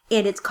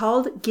 And it's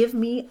called Give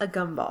Me a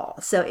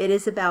Gumball. So it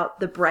is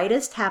about the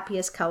brightest,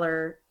 happiest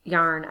color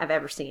yarn I've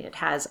ever seen. It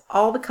has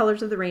all the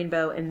colors of the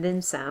rainbow and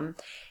then some.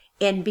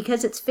 And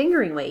because it's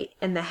fingering weight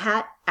and the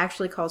hat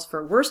actually calls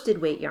for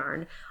worsted weight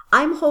yarn,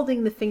 I'm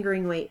holding the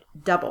fingering weight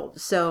doubled.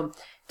 So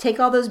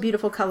take all those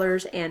beautiful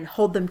colors and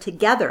hold them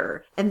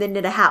together and then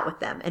knit a hat with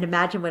them and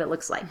imagine what it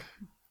looks like.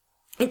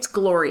 It's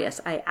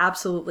glorious. I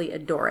absolutely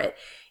adore it.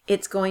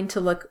 It's going to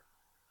look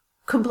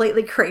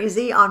completely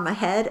crazy on my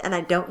head and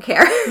I don't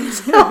care.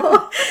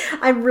 So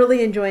I'm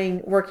really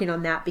enjoying working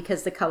on that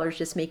because the colors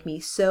just make me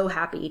so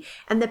happy.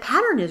 And the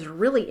pattern is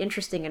really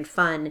interesting and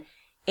fun,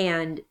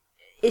 and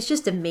it's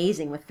just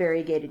amazing with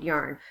variegated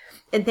yarn.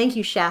 And thank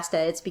you, Shasta.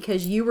 It's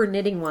because you were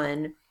knitting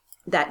one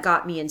that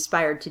got me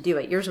inspired to do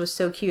it. Yours was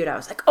so cute. I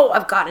was like, oh,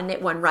 I've got to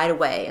knit one right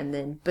away. And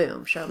then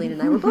boom, Charlene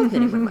and I were both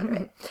knitting one right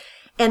away.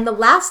 And the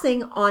last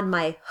thing on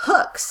my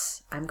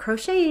hooks, I'm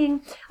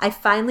crocheting. I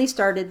finally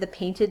started the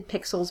Painted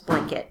Pixels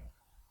blanket.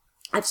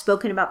 I've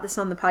spoken about this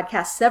on the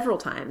podcast several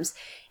times.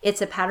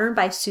 It's a pattern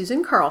by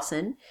Susan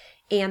Carlson,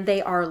 and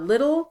they are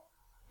little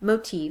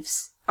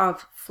motifs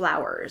of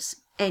flowers.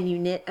 And you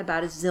knit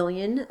about a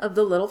zillion of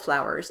the little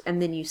flowers,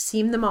 and then you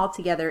seam them all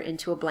together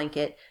into a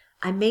blanket.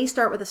 I may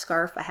start with a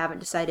scarf. I haven't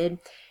decided,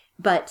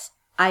 but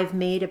I've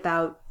made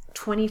about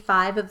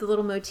 25 of the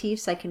little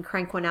motifs. I can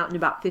crank one out in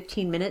about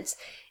 15 minutes.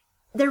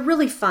 They're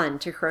really fun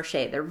to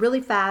crochet. They're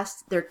really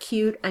fast. They're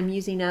cute. I'm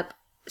using up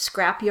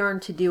scrap yarn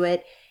to do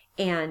it,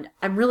 and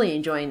I'm really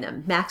enjoying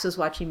them. Max was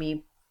watching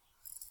me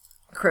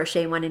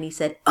crochet one and he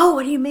said, oh,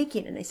 what are you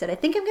making? And I said, I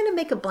think I'm going to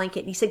make a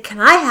blanket. And he said,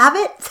 can I have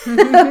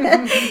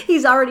it?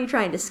 He's already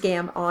trying to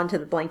scam onto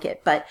the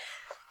blanket, but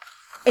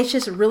it's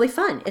just really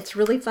fun. It's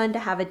really fun to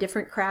have a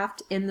different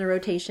craft in the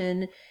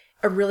rotation,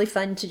 really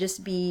fun to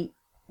just be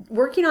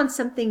working on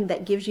something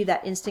that gives you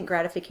that instant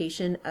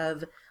gratification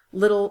of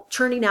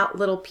churning out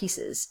little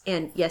pieces.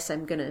 And yes,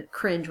 I'm going to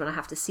cringe when I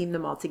have to seam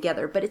them all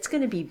together, but it's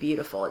going to be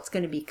beautiful. It's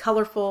going to be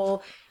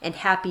colorful and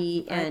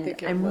happy, and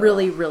I'm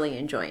really, really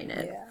enjoying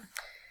it. Yeah.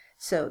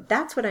 So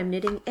that's what I'm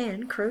knitting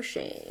and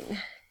crocheting.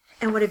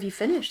 And what have you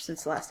finished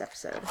since the last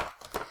episode?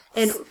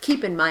 And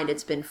keep in mind,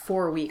 it's been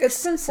 4 weeks.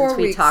 It's been 4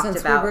 weeks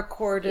since we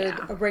recorded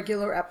yeah. a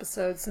regular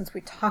episode, since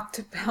we talked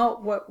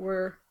about what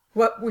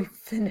we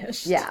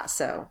finished. Yeah,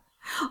 so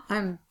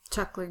I'm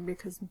chuckling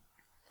because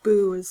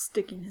Boo is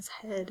sticking his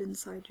head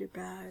inside your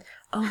bag.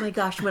 oh my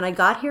gosh, when I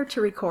got here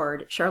to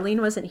record,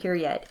 Charlene wasn't here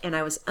yet, and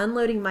I was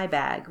unloading my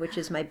bag, which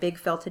is my big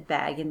felted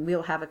bag, and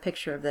we'll have a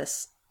picture of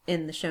this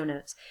in the show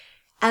notes.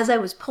 As I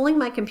was pulling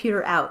my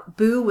computer out,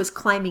 Boo was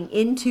climbing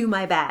into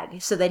my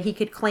bag so that he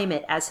could claim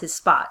it as his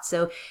spot.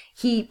 So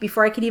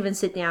before I could even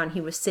sit down,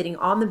 he was sitting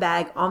on the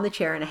bag, on the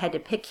chair, and I had to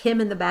pick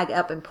him and the bag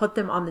up and put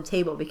them on the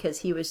table because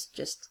he was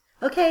just,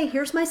 okay,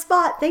 here's my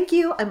spot. Thank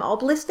you. I'm all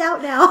blissed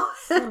out now.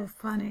 So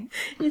funny.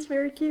 He's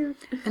very cute.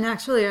 And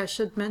actually, I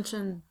should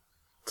mention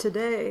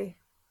today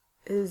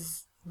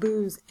is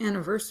Boo's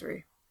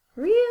anniversary.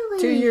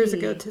 Really? 2 years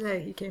ago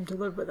today, he came to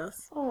live with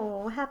us.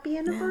 Oh, happy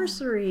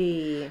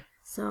anniversary. Yeah.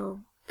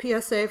 So,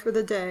 PSA for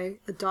the day,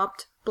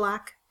 adopt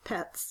black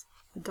pets.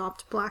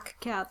 Adopt black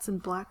cats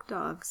and black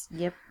dogs.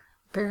 Yep.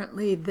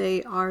 Apparently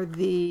they are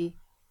the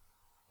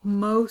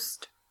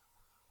most,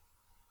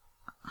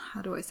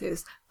 how do I say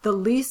this? The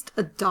least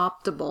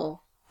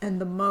adoptable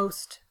and the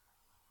most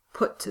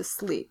put to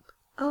sleep.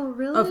 Oh,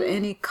 really? Of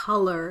any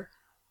color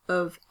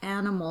of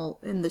animal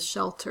in the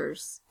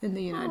shelters in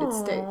the United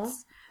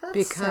States. That's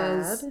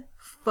because sad.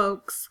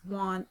 Folks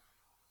want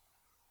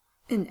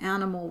an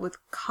animal with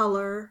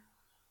color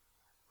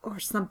or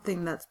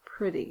something that's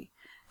pretty.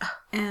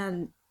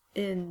 And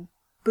in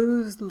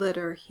Boo's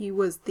litter, he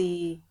was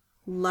the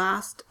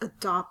last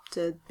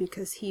adopted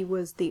because he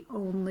was the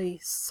only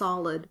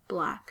solid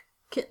black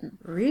kitten.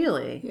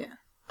 Really? Yeah.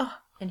 Oh,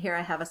 and here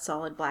I have a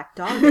solid black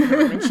dog at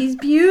home, and she's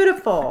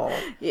beautiful.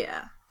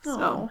 Yeah.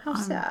 Oh, how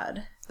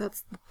sad.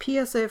 That's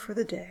the PSA for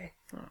the day.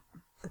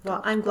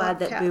 Well, I'm glad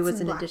that Boo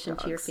was an black addition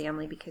to your dogs.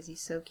 family because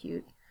he's so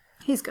cute.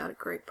 He's got a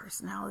great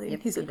personality.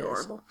 Yep, He's he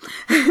adorable.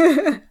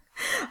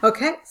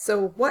 Okay,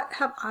 so what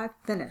have I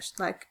finished?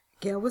 Like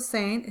Gail was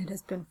saying, it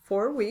has been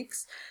 4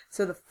 weeks.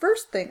 So the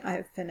first thing I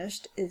have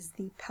finished is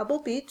the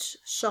Pebble Beach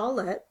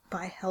Shawlette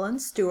by Helen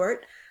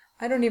Stewart.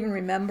 I don't even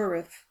remember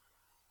if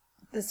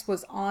this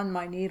was on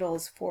my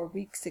needles 4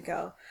 weeks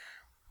ago.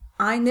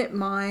 I knit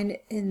mine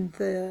in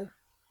the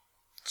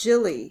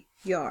Jilly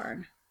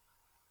yarn.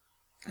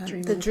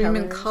 The Dream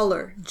in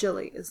Color.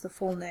 Jilly is the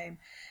full name.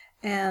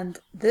 And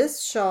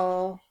this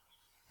shawl,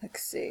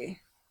 let's see.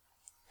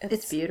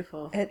 It's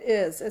beautiful. It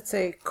is. It's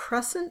a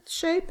crescent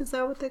shape. Is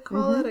that what they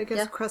call it? I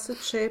guess crescent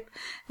shape.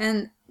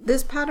 And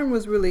this pattern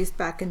was released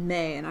back in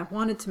May, and I've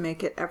wanted to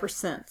make it ever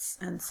since.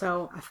 And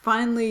so I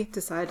finally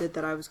decided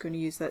that I was going to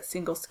use that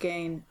single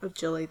skein of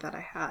Jilly that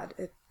I had.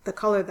 The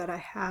color that I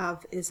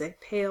have is a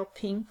pale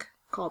pink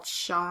called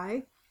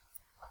Shy.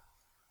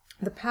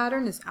 The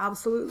pattern is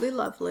absolutely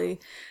lovely.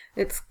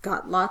 It's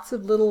got lots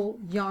of little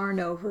yarn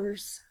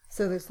overs.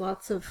 So there's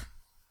lots of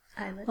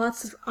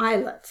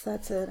eyelets.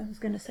 That's it. I was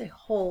going to say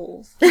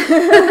holes.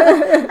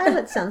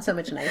 Eyelets sound so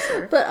much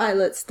nicer. But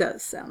eyelets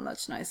does sound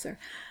much nicer.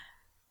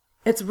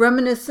 It's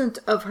reminiscent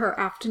of her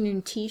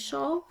afternoon tea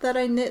shawl that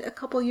I knit a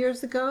couple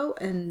years ago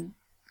and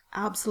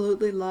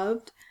absolutely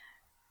loved.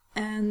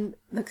 And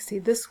let's see,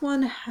 this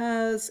one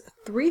has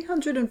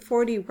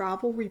 340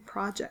 Ravelry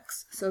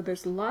projects. So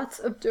there's lots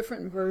of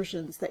different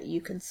versions that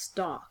you can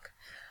stock.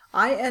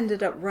 I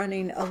ended up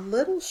running a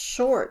little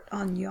short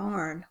on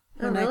yarn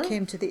when I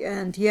came to the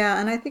end. Yeah,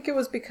 and I think it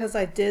was because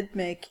I did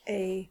make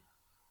a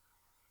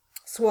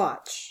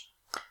swatch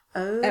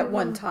at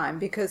one time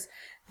because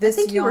this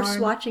I think yarn... you were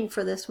swatching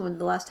for this one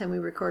the last time we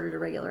recorded a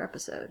regular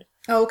episode.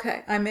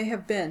 Okay, I may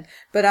have been.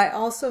 But I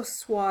also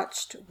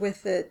swatched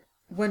with it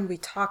when we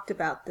talked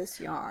about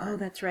this yarn. Oh,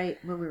 that's right,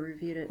 when we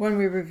reviewed it. When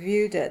we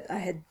reviewed it, I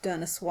had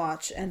done a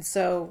swatch, and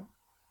so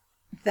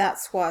that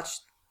swatch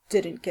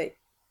didn't get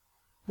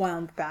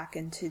wound back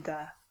into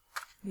the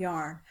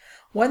yarn.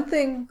 One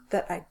thing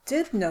that I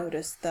did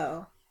notice,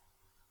 though,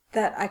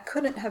 that I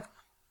couldn't have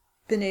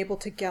been able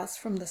to guess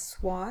from the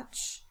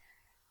swatch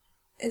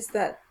is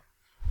that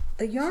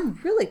the yarn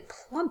really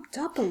plumped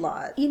up a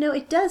lot. You know,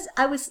 it does.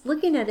 I was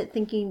looking at it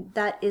thinking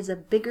that is a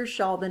bigger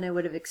shawl than I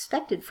would have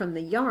expected from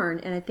the yarn,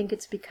 and I think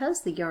it's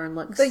because the yarn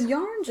looks The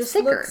yarn just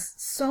thicker. looks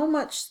so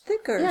much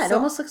thicker. Yeah, it So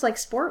almost looks like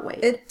sport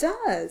weight. it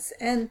does.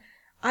 And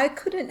I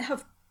couldn't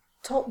have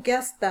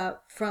guessed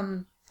that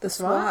from the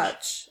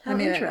swatch. How I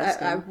mean,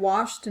 interesting. I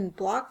washed and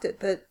blocked it,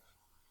 but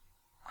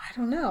I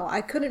don't know.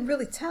 I couldn't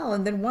really tell.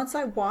 And then once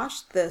I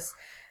washed this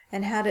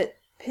and had it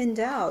pinned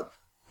out,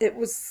 it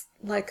was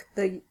like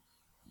the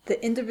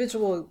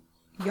individual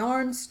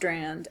yarn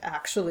strand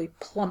actually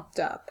plumped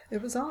up.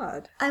 It was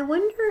odd. I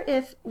wonder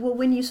if, well,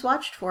 when you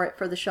swatched for it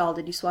for the shawl,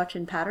 did you swatch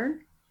in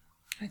pattern?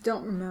 I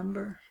don't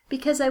remember.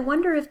 Because I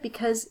wonder if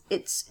because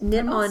it's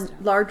knit on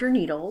larger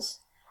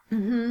needles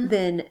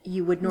than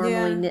you would normally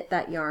Yeah. knit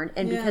that yarn.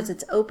 And Yeah. because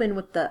it's open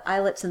with the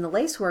eyelets and the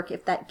lacework,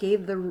 if that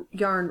gave the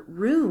yarn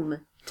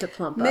room to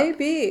plump up.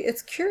 Maybe.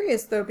 It's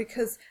curious though,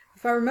 because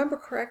if I remember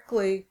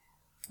correctly,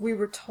 we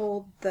were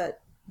told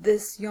that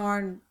this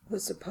yarn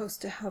was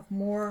supposed to have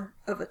more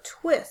of a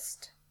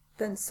twist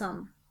than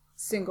some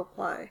single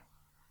ply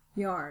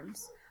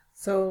yarns.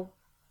 So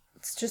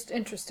it's just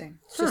interesting.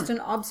 It's just an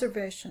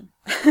observation.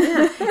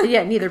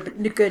 Yeah, neither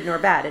good nor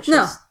bad. It's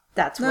just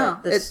that's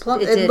what this it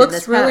did in looks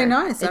this really pattern.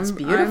 nice. It's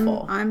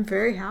beautiful. I'm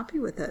very happy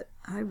with it.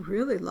 I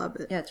really love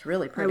it. Yeah, it's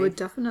really I pretty. would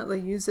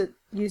definitely use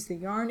the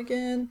yarn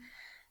again,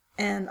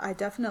 and I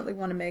definitely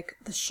want to make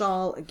the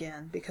shawl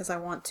again because I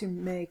want to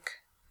make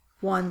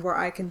one where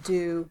I can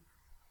do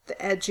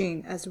the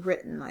edging as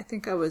written. I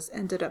think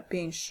ended up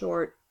being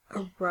short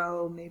a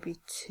row, maybe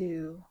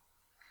two.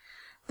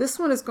 This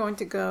one is going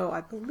to go,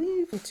 I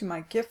believe, into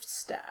my gift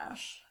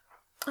stash.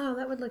 Oh,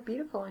 that would look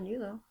beautiful on you,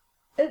 though.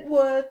 It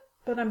would,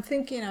 but I'm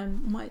thinking I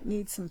might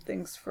need some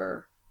things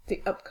for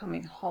the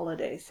upcoming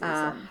holiday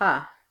season.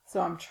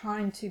 So I'm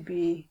trying to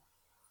be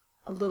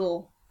a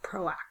little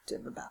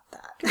proactive about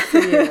that. Good for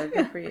you.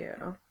 Good for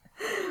you.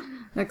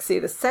 Let's see.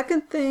 The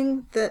second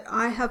thing that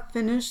I have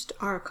finished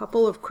are a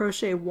couple of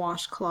crochet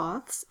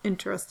washcloths.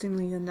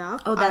 Interestingly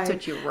enough, Oh, that's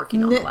what you were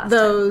working on the last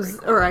those,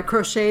 time. or I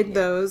crocheted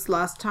those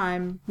last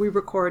time we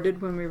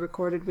recorded when we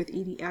recorded with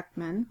Edie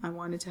Ekman. I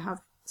wanted to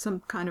have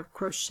some kind of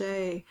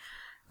crochet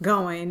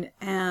going,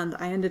 and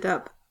I ended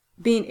up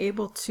being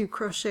able to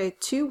crochet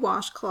 2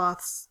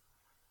 washcloths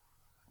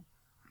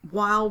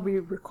while we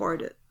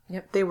recorded.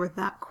 Yep. They were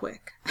that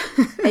quick.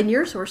 And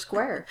yours were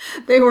square.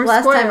 They were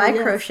Last square, time I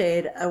yes.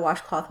 crocheted a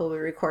washcloth while we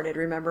recorded,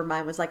 remember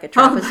mine was like a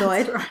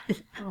trapezoid? Oh, that's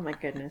right. Oh my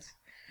goodness.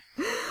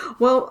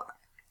 Well,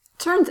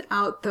 turns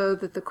out though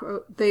that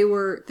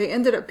they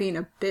ended up being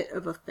a bit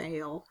of a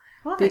fail.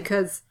 Why?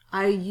 Because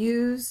I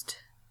used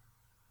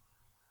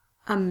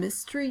a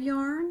mystery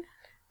yarn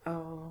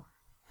Oh.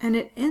 and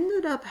it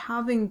ended up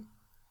having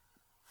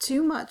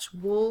too much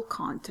wool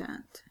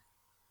content.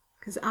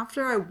 Because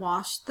after I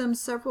washed them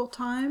several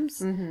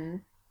times,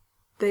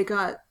 they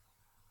got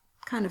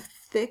kind of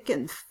thick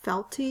and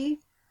felty,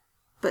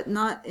 but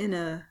not in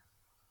a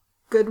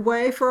good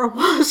way for a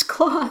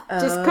washcloth.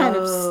 Just kind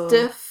of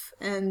stiff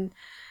and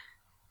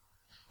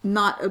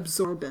not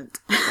absorbent.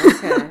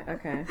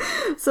 Okay.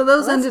 So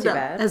those Well, that's ended too up,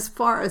 bad. as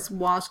far as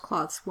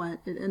washcloths went,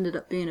 it ended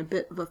up being a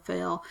bit of a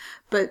fail.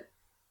 But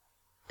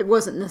it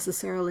wasn't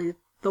necessarily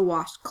the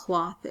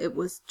washcloth. It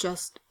was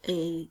just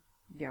a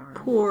Yarn.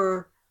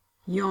 poor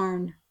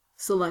yarn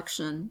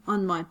selection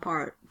on my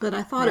part. But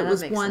I thought Yeah, it that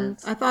was makes one.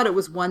 sense. I thought it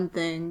was one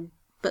thing.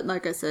 But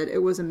like I said, it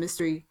was a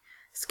mystery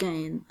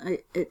skein.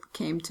 It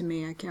came to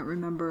me. I can't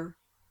remember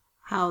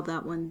how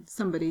that one.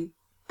 Somebody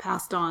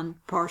passed on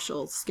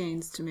partial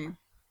skeins to me.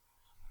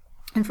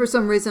 And for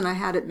some reason, I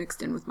had it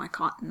mixed in with my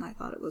cotton. I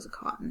thought it was a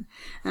cotton.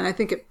 And I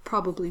think it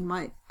probably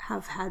might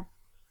have had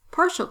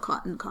partial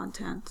cotton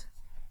content,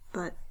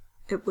 but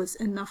it was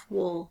enough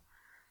wool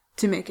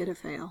to make it a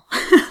fail.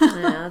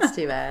 Yeah, that's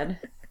too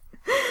bad.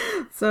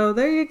 So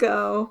there you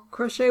go.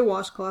 Crochet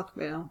washcloth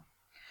fail.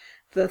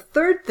 The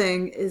third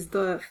thing is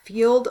the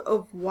Field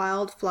of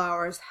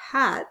Wildflowers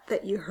hat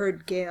that you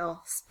heard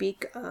Gail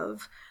speak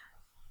of.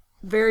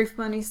 Very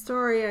funny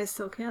story. I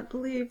still can't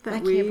believe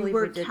that we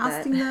were did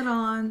casting that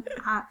on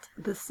at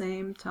the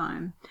same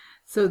time.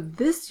 So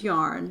this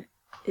yarn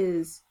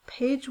is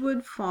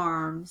Pagewood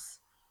Farms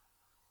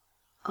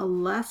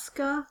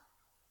Alaska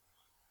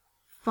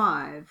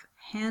 5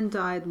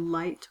 hand-dyed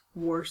light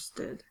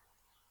worsted.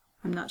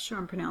 I'm not sure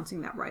I'm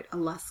pronouncing that right.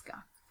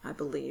 Alaska, I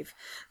believe.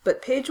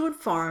 But Pagewood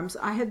Farms,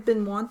 I had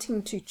been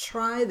wanting to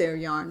try their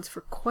yarns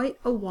for quite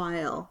a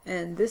while.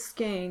 And this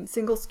skein,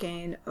 single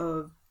skein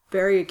of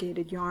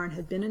variegated yarn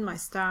had been in my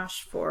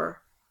stash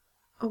for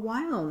a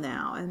while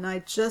now. And I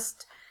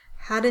just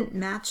hadn't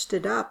matched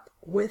it up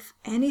with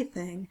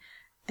anything.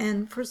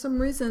 And for some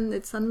reason,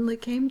 it suddenly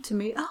came to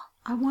me, oh,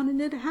 I want to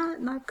knit a hat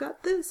and I've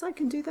got this. I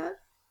can do that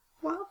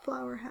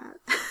wildflower hat.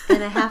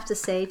 And I have to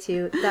say,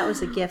 too, that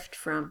was a gift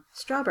from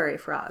Strawberry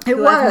Frog. It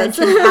who I've was.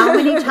 mentioned how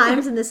many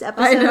times in this I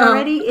episode know.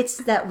 already? It's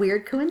that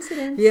weird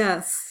coincidence.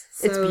 Yes.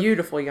 It's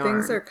beautiful yarn.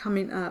 Things are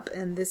coming up,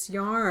 and this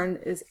yarn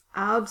is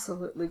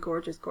absolutely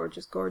gorgeous,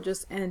 gorgeous,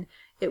 gorgeous, and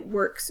it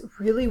works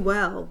really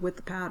well with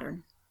the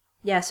pattern.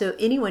 Yeah, so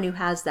anyone who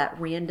has that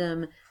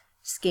random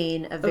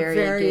skein of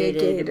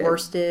variegated, variegated.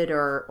 worsted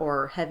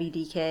or heavy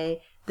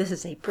DK, this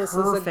is a This is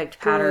a perfect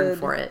pattern good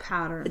for it.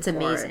 Pattern It's for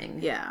amazing.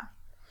 it. Yeah.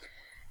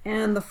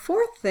 And the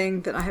fourth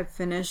thing that I have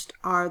finished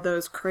are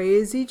those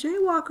crazy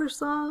Jaywalker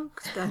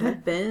socks that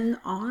have been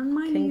on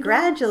my needles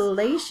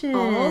Congratulations.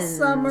 all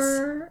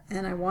summer.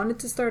 And I wanted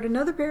to start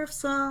another pair of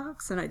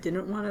socks, and I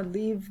didn't want to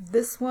leave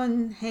this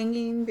one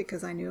hanging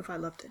because I knew if I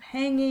left it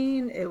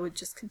hanging, it would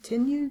just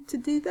continue to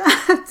do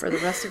that For the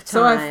rest of time.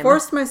 So I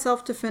forced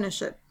myself to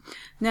finish it.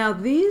 Now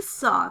these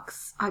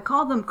socks, I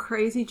call them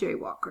crazy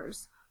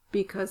Jaywalkers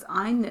because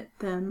I knit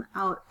them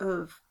out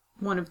of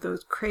one of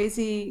those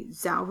crazy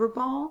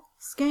Zauberball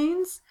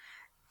skeins,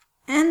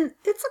 and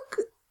it's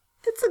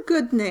a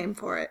good name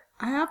for it.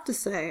 I have to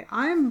say,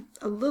 I'm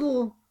a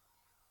little...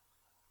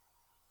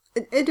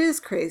 It is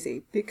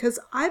crazy because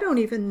I don't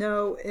even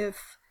know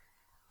if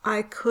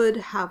I could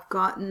have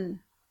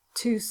gotten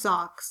 2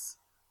 socks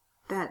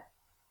that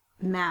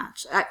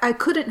match. I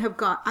couldn't have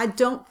got, I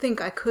don't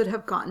think I could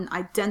have gotten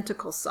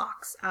identical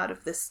socks out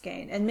of this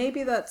skein. And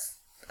maybe that's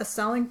a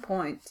selling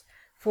point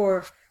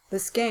for the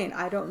skein.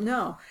 I don't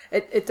know.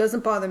 It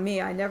doesn't bother me.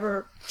 I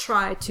never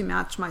try to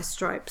match my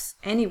stripes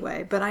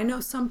anyway, but I know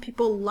some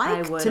people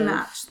like to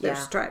match their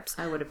stripes.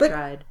 I would have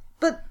tried.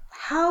 But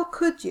how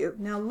could you?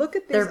 Now look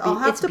at these. I'll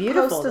have to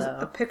post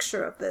a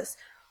picture of this.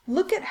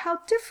 Look at how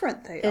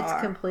different they are.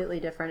 It's completely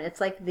different.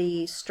 It's like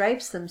the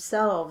stripes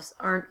themselves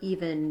aren't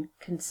even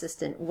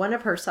consistent. One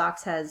of her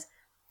socks has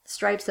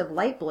stripes of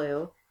light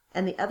blue,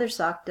 and the other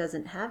sock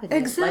doesn't have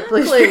any light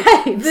blue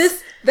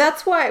stripes.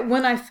 That's why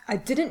when I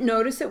didn't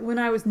notice it when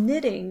I was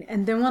knitting,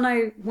 and then when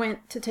I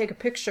went to take a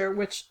picture,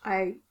 which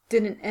I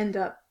didn't end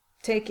up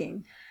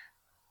taking,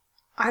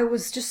 I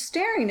was just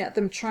staring at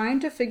them, trying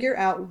to figure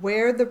out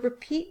where the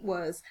repeat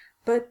was,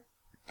 but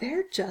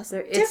they're just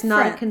different. It's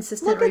not a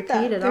consistent repeat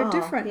at all.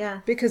 They're different.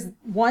 Yeah. Because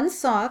one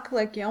sock,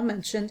 like Yael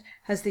mentioned,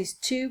 has these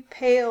 2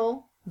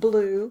 pale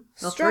blue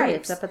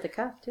stripes. It's up at the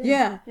cuff, too.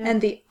 Yeah. And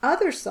the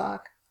other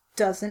sock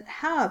doesn't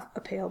have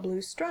a pale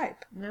blue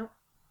stripe. No.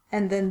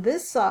 And then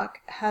this sock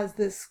has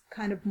this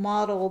kind of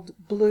mottled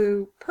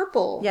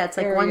blue-purple Yeah, it's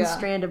like area. one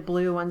strand of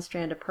blue, one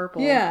strand of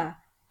purple. Yeah.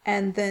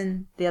 And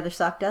then the other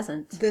sock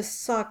doesn't. This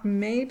sock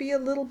may be a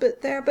little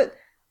bit there, but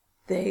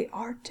they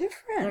are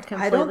different. They're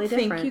completely I don't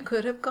different. think you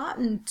could have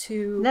gotten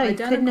 2 No, you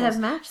identicals. couldn't have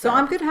matched So them.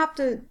 I'm going to have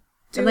to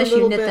do Unless a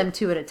little you knit bit... them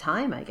 2 at a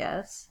time, I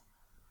guess.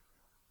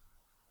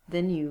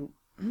 Then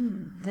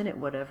then it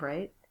would have,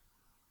 right?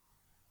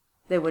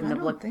 They wouldn't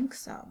have looked... I don't think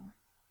so.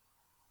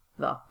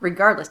 Well,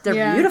 regardless,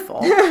 they're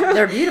beautiful.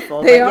 They're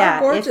beautiful. They are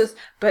gorgeous,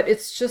 but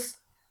it's just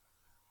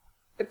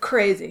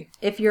crazy.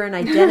 If you're an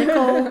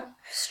identical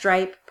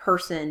stripe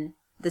person,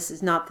 this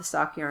is not the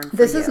sock yarn for you.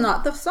 This is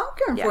not the sock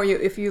yarn for you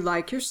if you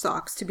like your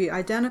socks to be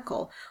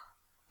identical.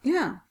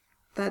 Yeah,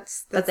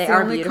 that's but they the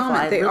are only beautiful.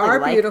 comment. I They really are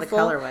like beautiful.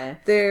 the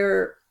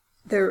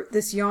colorway.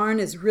 This yarn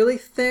is really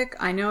thick.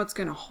 I know it's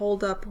going to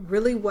hold up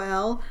really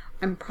well.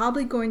 I'm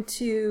probably going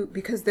to,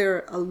 because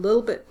they're a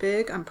little bit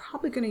big, I'm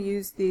probably going to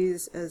use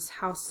these as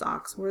house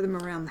socks, wear them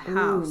around the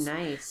house. Ooh,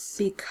 nice.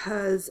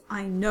 Because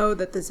I know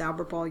that the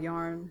Zauberball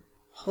yarn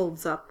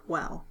holds up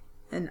well,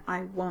 and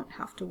I won't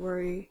have to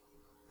worry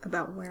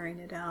about wearing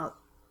it out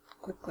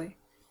quickly.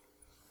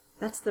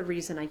 That's the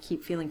reason I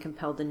keep feeling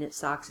compelled to knit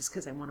socks, is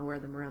because I want to wear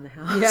them around the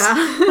house.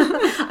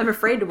 Yeah. I'm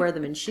afraid to wear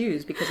them in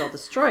shoes because I'll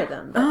destroy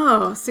them. But...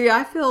 Oh, see,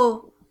 I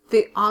feel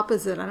the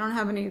opposite. I don't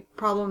have any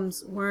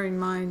problems wearing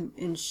mine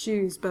in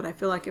shoes, but I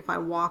feel like if I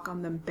walk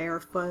on them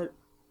barefoot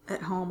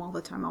at home all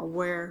the time, I'll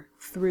wear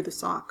through the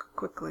sock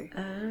quickly.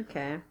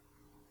 Okay.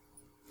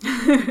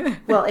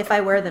 Well, if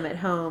I wear them at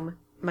home,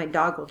 my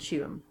dog will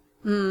chew them.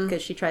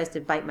 Because she tries to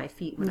bite my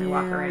feet when I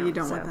walk around. You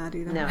don't want that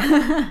either.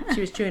 No.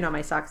 She was chewing on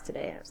my socks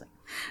today. I was like,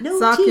 no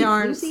sock teeth,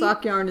 yarn. Lucy.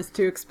 Sock yarn is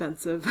too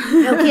expensive.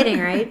 No kidding,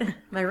 right?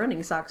 My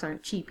running socks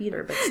aren't cheap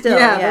either, but still.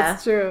 Yeah,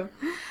 that's true.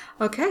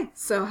 Okay,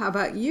 so how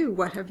about you?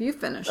 What have you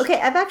finished?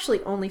 Okay, I've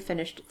actually only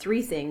finished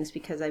 3 things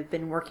because I've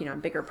been working on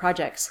bigger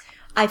projects.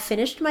 I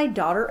finished my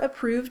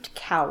daughter-approved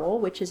cowl,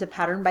 which is a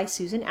pattern by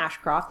Susan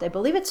Ashcroft. I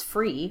believe it's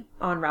free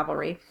on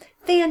Ravelry.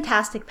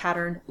 Fantastic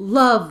pattern.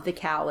 Love the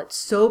cowl. It's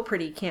so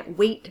pretty. Can't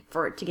wait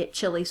for it to get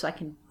chilly so I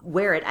can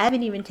wear it. I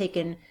haven't even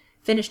taken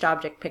finished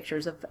object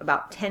pictures of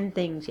about 10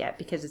 things yet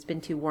because it's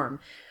been too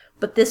warm.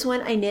 But this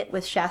one I knit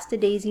with Shasta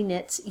Daisy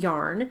Knits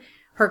yarn,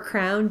 her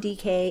Crown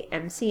DK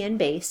MCN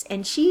base,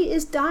 and she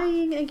is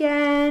dyeing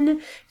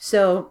again.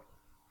 So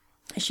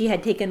she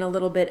had taken a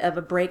little bit of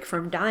a break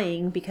from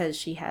dyeing because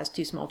she has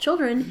 2 small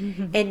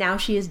children, and now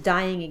she is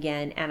dyeing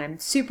again, and I'm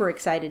super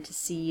excited to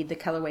see the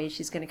colorways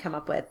she's going to come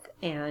up with,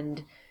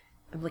 and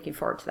I'm looking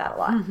forward to that a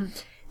lot.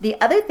 The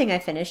other thing I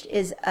finished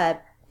is a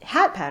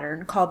hat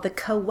pattern called the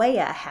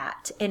Kaweah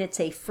hat, and it's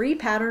a free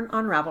pattern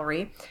on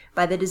Ravelry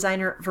by the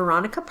designer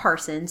Veronica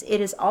Parsons. It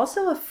is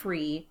also a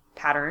free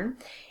pattern,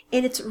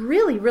 and it's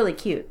really, really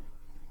cute.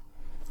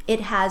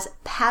 It has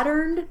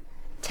patterned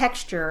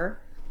texture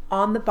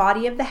on the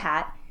body of the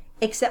hat,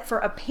 except for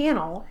a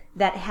panel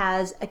that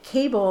has a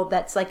cable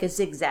that's like a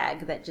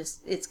zigzag that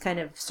just, it's kind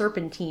of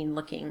serpentine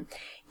looking.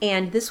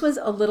 And this was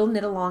a little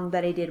knit along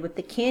that I did with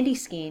the Candy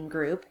Skein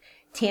group.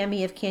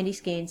 Tammy of Candy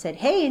Skein said,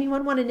 hey,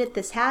 anyone want to knit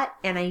this hat?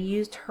 And I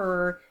used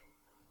her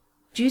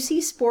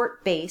Juicy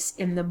Sport base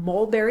in the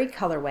mulberry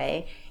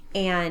colorway,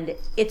 and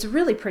it's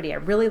really pretty. I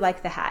really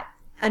like the hat.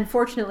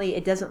 Unfortunately,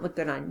 it doesn't look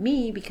good on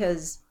me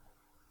because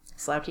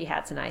slouchy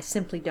hats and I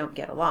simply don't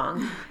get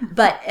along.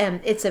 But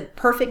it's a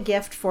perfect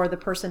gift for the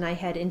person I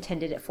had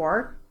intended it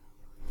for,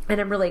 and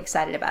I'm really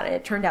excited about it.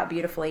 It turned out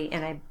beautifully,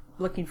 and I'm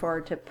looking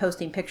forward to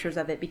posting pictures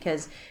of it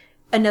because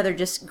another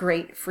just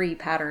great free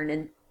pattern,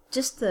 and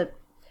just the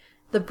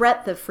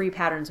breadth of free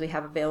patterns we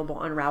have available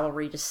on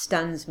Ravelry just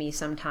stuns me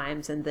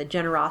sometimes, and the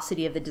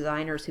generosity of the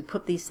designers who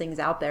put these things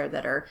out there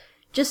that are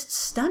just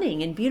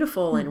stunning and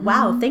beautiful, and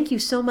wow, thank you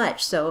so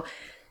much. So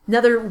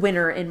Another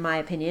winner in my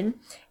opinion.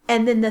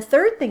 And then the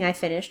third thing I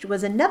finished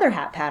was another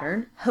hat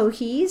pattern,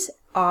 Hohi's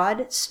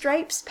Odd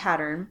Stripes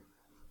pattern.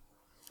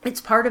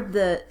 It's part of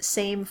the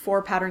same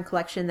 4-pattern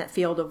collection that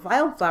Field of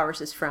Wildflowers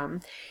is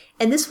from.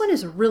 And this one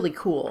is really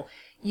cool.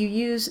 You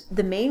use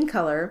the main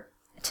color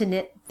to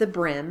knit the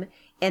brim,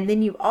 and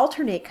then you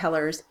alternate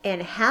colors,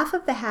 and half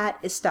of the hat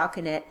is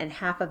stockinette and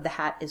half of the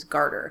hat is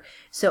garter.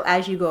 So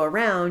as you go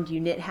around,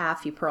 you knit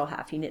half, you purl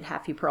half, you knit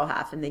half, you purl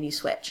half, and then you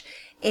switch.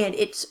 And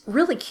it's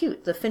really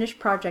cute. The finished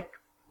project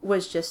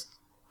was just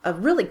a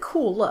really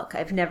cool look.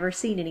 I've never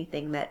seen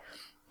anything that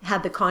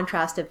had the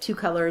contrast of 2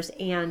 colors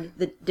and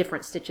the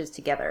different stitches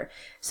together.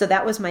 So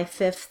that was my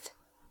 5th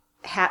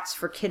Hats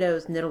for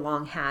Kiddos knit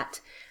along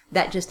hat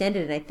that just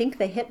ended, and I think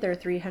they hit their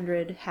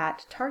 300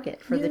 hat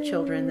target for the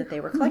children that they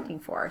were collecting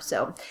for.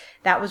 So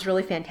that was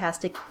really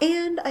fantastic,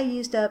 and I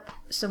used up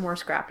some more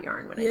scrap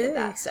yarn when I did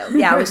that. So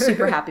yeah, I was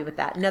super happy with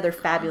that. Another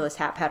fabulous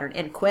hat pattern,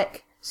 and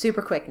quick,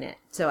 super quick knit.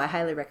 So I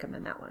highly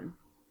recommend that one.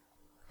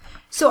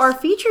 So our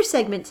feature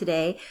segment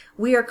today,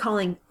 we are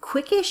calling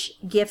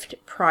Quickish Gift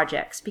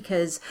Projects,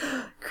 because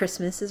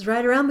Christmas is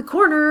right around the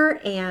corner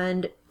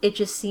and it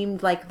just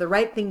seemed like the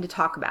right thing to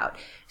talk about.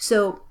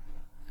 So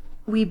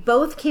we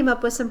both came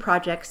up with some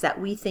projects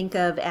that we think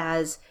of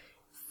as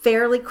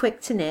fairly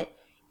quick to knit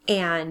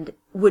and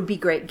would be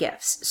great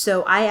gifts.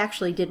 So I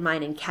actually did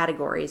mine in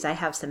categories. I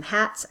have some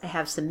hats, I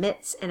have some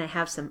mitts, and I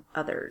have some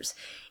others.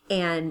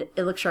 And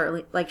it looks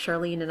like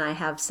Charlene and I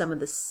have some of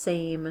the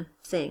same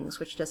things,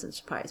 which doesn't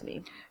surprise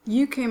me.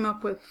 You came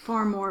up with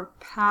far more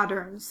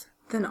patterns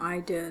than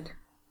I did.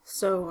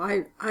 So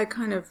I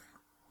kind of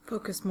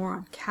focused more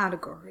on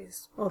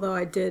categories, although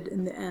I did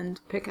in the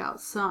end pick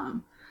out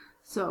some.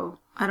 So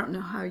I don't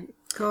know how you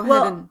go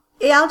ahead and...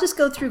 Yeah, I'll just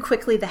go through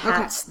quickly the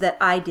hats that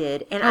I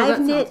did. And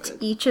I've knit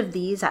each of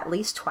these at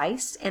least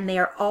twice, and they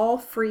are all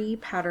free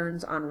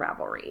patterns on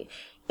Ravelry.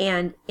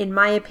 And in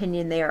my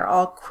opinion, they are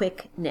all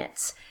quick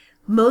knits.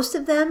 Most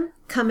of them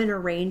come in a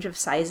range of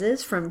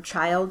sizes from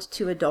child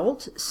to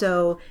adult.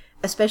 So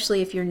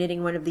especially if you're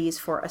knitting one of these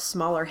for a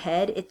smaller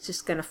head, it's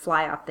just going to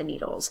fly off the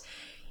needles.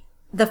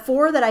 The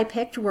 4 that I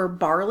picked were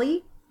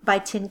Barley by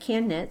Tin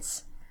Can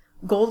Knits,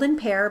 Golden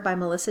Pear by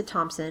Melissa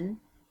Thompson,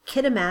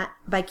 Kitamat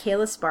by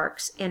Kayla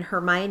Sparks, and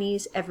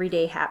Hermione's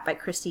Everyday Hat by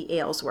Christy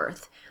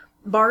Aylesworth.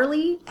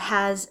 Barley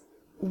has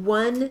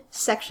one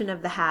section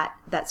of the hat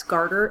that's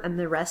garter and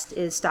the rest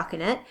is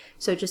stockinette,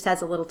 so it just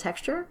has a little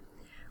texture.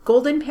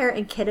 Golden Pear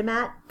and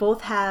Kitamat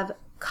both have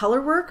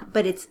color work,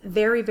 but it's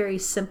very, very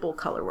simple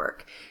color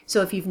work.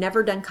 So if you've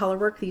never done color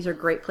work, these are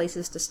great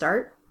places to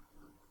start.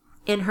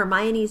 And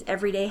Hermione's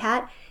Everyday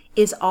Hat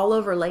is all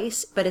over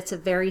lace, but it's a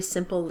very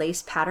simple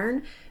lace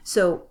pattern.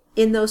 So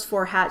in those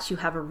 4 hats, you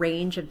have a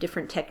range of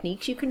different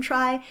techniques you can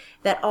try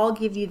that all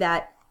give you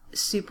that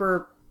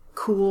super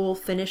cool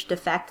finished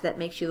effect that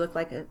makes you look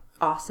like an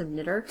awesome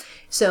knitter.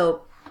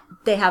 So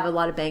they have a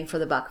lot of bang for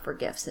the buck for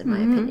gifts, in my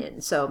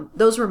opinion. So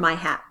those were my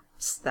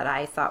hats that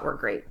I thought were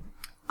great.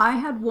 I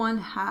had one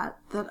hat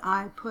that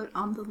I put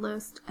on the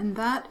list, and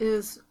that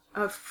is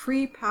a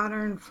free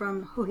pattern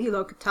from Joji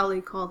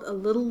Locatelli called A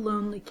Little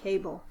Lonely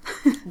Cable.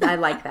 I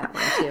like that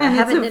one too. And I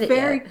haven't knit it's a it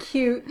very yet.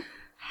 cute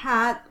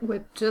hat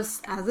with,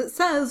 just as it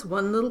says,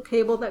 one little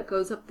cable that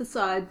goes up the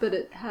side, but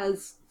it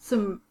has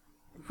some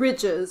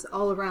ridges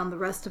all around the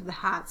rest of the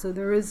hat, so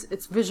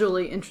it's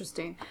visually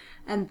interesting.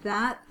 And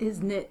that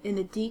is knit in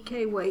a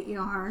DK weight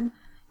yarn.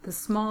 The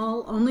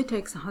small only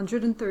takes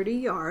 130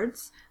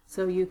 yards,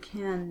 so you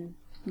can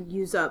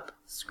use up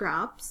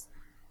scraps,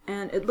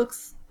 and it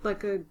looks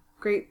like a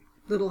great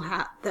little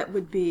hat that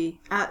would be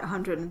at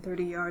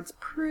 130 yards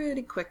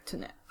pretty quick to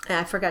knit. And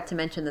I forgot to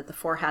mention that the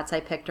 4 hats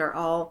I picked are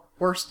all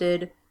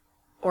worsted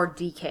or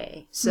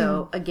DK.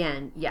 So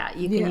again, yeah,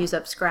 you can use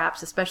up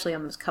scraps, especially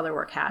on those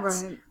colorwork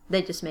hats. Right.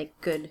 They just make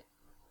good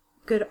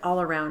all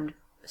around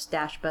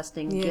stash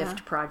busting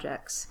gift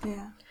projects.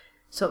 Yeah.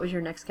 So what was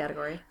your next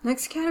category?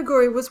 Next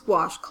category was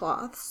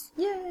washcloths.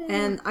 Yay!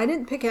 And I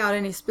didn't pick out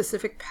any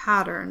specific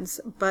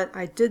patterns, but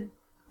I did.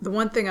 The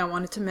one thing I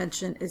wanted to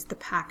mention is the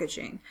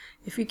packaging.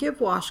 If you give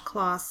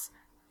washcloths,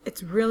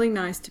 it's really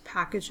nice to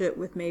package it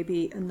with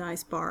maybe a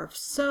nice bar of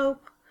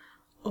soap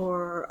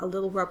or a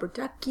little rubber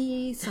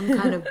ducky, some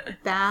kind of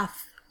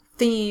bath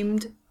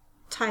themed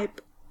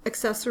type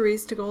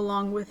accessories to go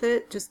along with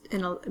it.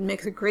 It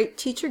makes a great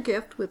teacher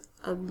gift with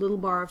a little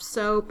bar of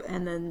soap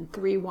and then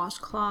 3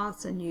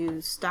 washcloths, and you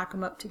stack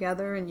them up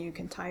together and you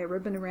can tie a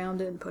ribbon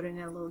around it and put it in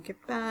a little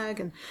gift bag,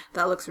 and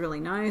that looks really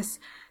nice.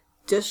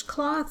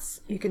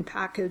 Dishcloths you can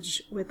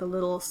package with a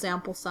little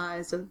sample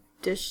size of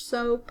dish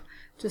soap,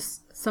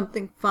 just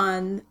something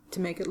fun to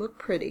make it look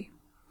pretty.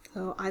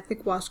 So I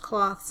think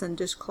washcloths and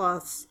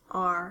dishcloths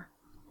are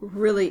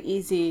really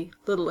easy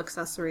little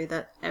accessory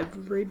that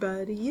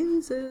everybody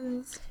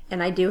uses.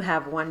 And I do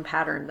have one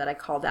pattern that I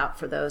called out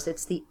for those.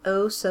 It's the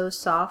Oh So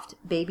Soft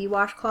Baby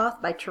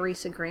Washcloth by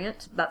Teresa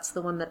Grant. That's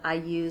the one that I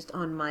used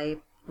on my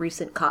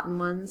recent cotton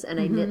ones, and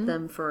I knit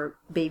them for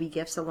baby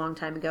gifts a long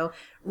time ago.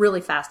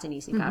 Really fast and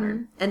easy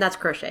pattern. And that's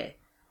crochet.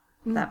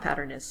 That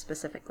pattern is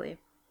specifically.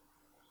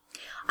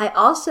 I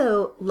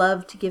also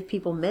love to give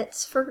people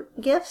mitts for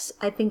gifts.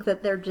 I think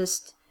that they're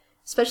just,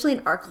 especially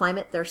in our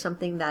climate, they're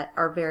something that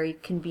are very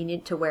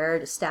convenient to wear,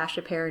 to stash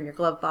a pair in your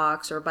glove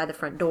box or by the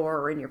front door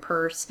or in your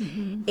purse.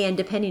 And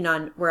depending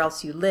on where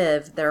else you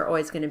live, they're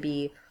always going to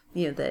be,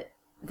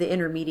 the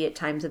intermediate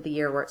times of the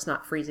year where it's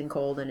not freezing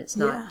cold and it's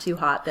not too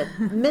hot, that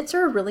mitts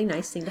are a really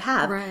nice thing to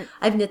have. Right.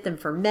 I've knit them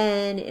for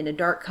men in a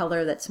dark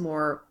color that's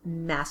more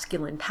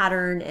masculine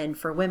pattern, and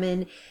for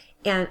women.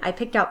 And I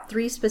picked out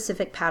 3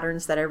 specific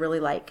patterns that I really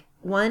like.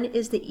 One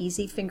is the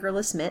Easy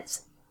Fingerless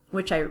Mitts,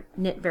 which I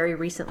knit very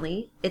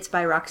recently. It's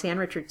by Roxanne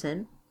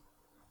Richardson.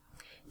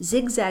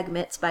 Zigzag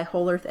Mitts by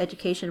Whole Earth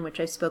Education, which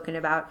I've spoken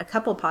about a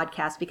couple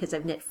podcasts because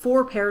I've knit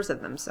 4 pairs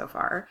of them so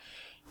far.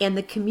 And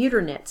the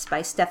Commuter Knits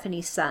by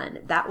Stephanie Sun.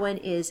 That one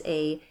is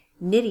a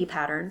knitty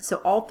pattern, so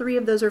all 3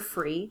 of those are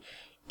free.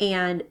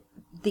 And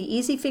the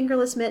Easy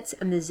Fingerless Mitts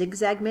and the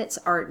Zigzag Mitts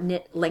are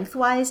knit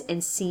lengthwise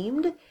and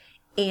seamed,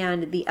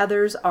 and the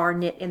others are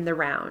knit in the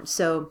round.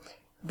 So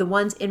the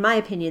ones, in my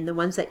opinion, the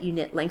ones that you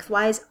knit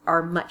lengthwise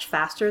are much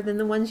faster than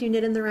the ones you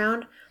knit in the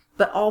round.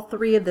 But all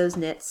 3 of those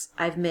knits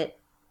I've knit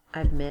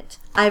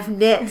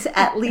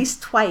at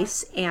least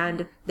twice,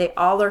 and they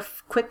all are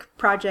quick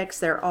projects.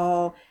 They're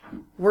all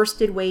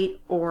worsted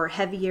weight or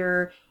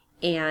heavier,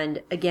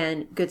 and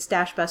again, good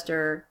stash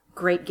buster,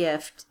 great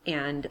gift,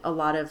 and a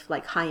lot of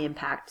like high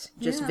impact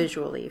just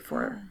visually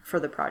for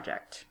the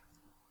project.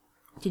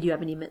 Did you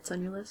have any mitts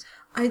on your list?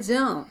 I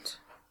don't.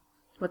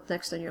 What's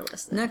next on your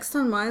list then? Next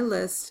on my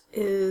list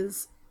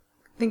is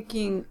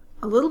thinking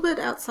a little bit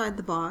outside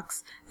the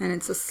box, and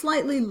it's a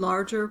slightly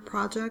larger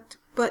project,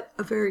 but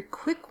a very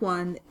quick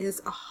one,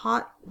 is a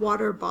hot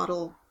water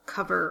bottle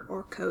cover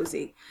or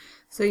cozy.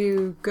 So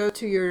you go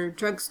to your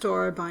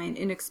drugstore, buy an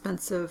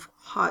inexpensive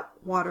hot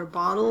water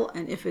bottle,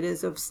 and if it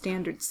is of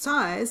standard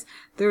size,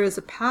 there is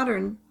a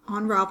pattern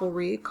on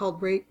Ravelry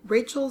called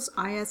Rachel's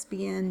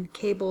ISBN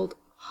cabled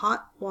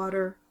hot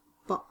water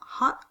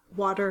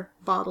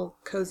bottle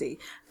cozy.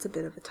 It's a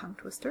bit of a tongue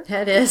twister.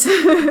 That is.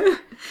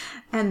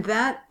 And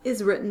that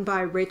is written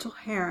by Rachel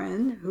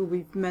Herron, who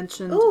we've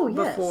mentioned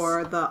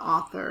before, the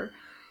author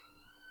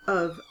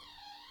of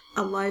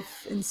A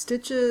Life in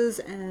Stitches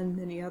and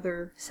many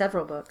other...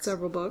 Several books.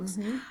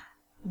 Mm-hmm.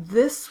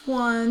 This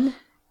one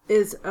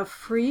is a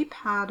free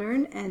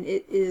pattern, and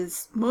it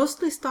is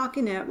mostly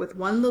stockinette with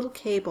one little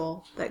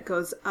cable that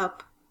goes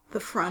up the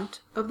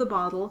front of the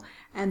bottle,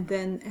 and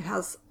then it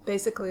has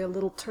basically a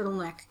little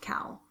turtleneck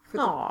cowl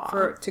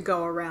to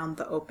go around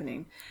the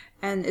opening.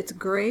 And it's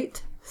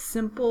great,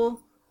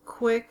 simple,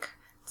 quick.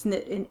 It's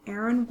knit in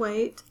Aran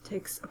weight,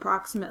 takes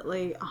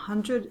approximately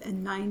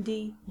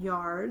 190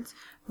 yards.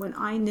 When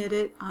I knit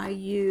it, I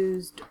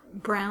used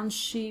Brown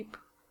Sheep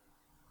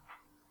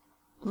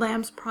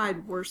Lamb's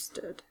Pride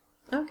worsted.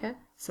 Okay.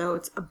 So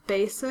it's a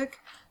basic,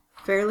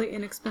 fairly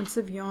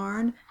inexpensive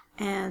yarn,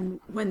 and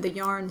when the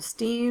yarn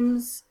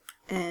steams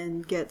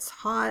and gets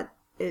hot,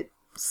 it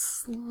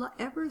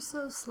ever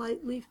so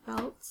slightly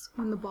felts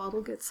when the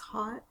bottle gets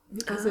hot,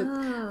 because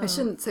I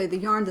shouldn't say the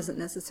yarn doesn't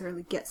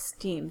necessarily get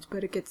steamed,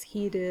 but it gets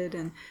heated,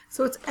 and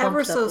so it's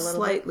ever so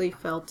slightly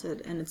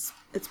felted, and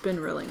it's been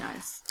really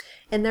nice.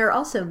 And there are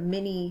also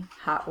mini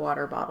hot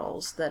water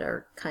bottles that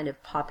are kind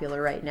of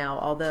popular right now,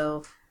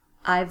 although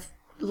I've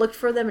looked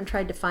for them and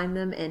tried to find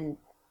them, and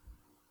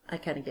I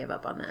kind of gave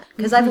up on that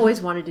because I've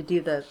always wanted to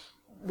do the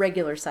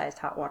regular sized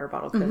hot water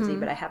bottle cozy,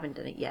 but I haven't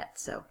done it yet.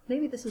 So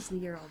maybe this is the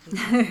year I'll do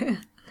it.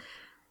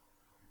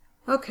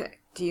 Okay.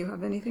 Do you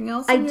have anything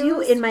else? I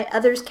do. In my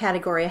others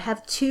category, I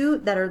have 2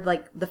 that are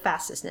like the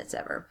fastest knits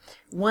ever.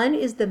 One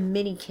is the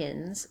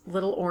Minikins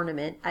little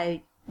ornament.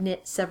 I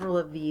knit several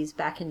of these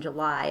back in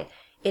July.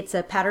 It's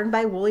a pattern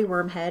by Woolly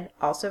Wormhead,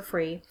 also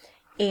free.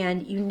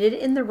 And you knit it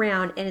in the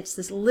round, and it's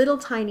this little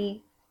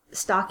tiny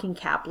stocking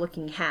cap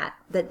looking hat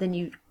that then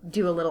you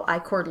do a little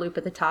I-cord loop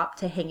at the top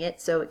to hang it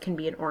so it can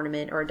be an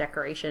ornament or a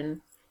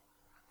decoration.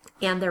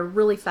 And they're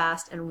really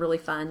fast and really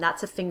fun.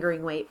 That's a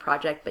fingering weight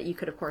project, but you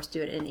could of course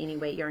do it in any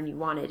weight yarn you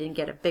wanted and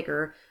get a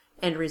bigger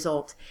end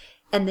result.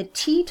 And the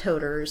Tea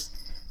Toters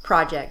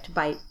project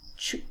by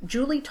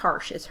Julie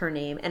Tarsh is her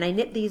name, and I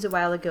knit these a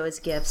while ago as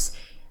gifts.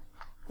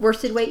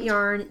 Worsted weight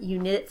yarn, you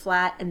knit it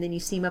flat, and then you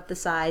seam up the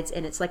sides,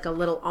 and it's like a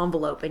little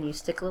envelope, and you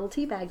stick little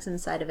tea bags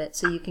inside of it,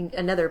 so you can,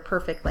 another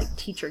perfect like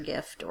teacher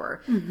gift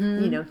or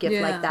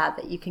gift like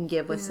that you can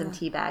give with some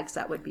tea bags.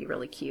 That would be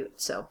really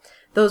cute. So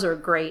those are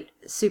great,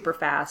 super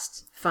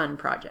fast, fun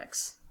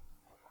projects.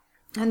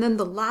 And then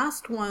the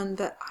last one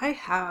that I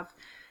have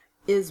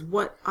is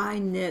what I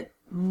knit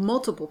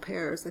multiple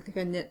pairs. I think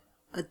I knit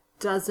a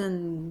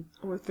dozen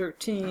or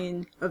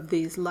 13 of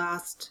these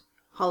last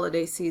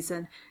holiday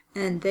season,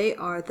 and they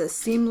are the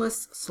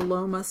Seamless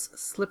Salomas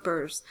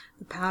Slippers.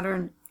 The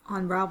pattern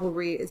on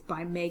Ravelry is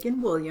by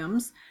Megan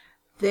Williams.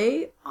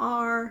 They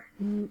are,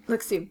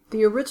 let's see,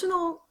 the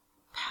original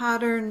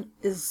pattern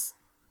is,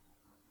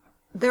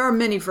 there are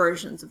many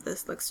versions of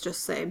this, let's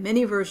just say.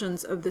 Many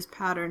versions of this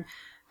pattern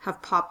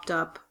have popped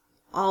up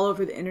all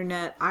over the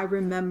internet. I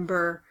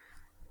remember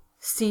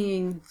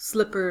seeing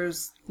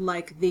slippers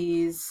like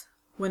these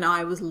when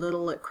I was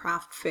little at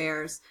craft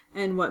fairs.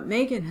 And what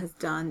Megan has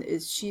done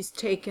is she's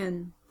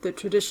taken the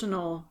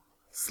traditional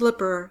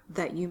slipper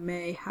that you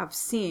may have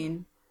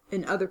seen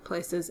in other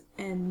places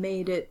and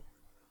made it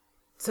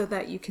so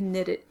that you can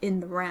knit it in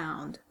the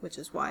round, which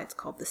is why it's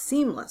called the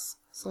seamless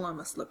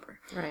Saloma slipper.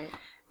 Right.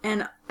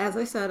 And as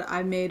I said,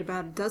 I made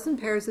about a dozen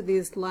pairs of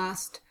these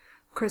last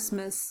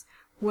Christmas.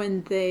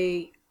 When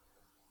they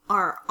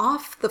are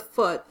off the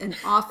foot and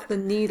off the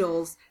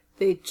needles,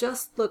 they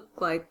just look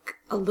like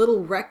a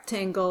little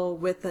rectangle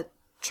with a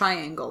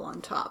triangle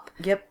on top.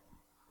 Yep.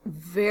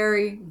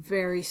 Very,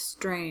 very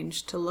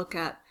strange to look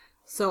at.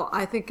 So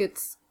I think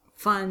it's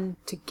fun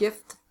to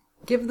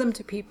give them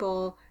to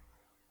people,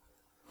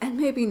 and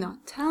maybe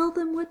not tell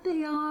them what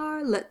they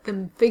are. Let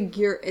them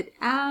figure it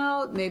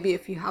out. Maybe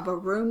if you have a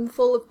room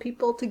full of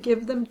people to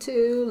give them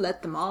to,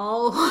 let them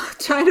all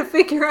try to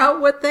figure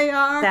out what they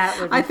are. That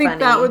would be I think funny.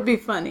 that would be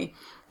funny,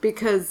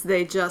 because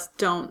they just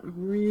don't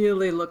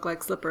really look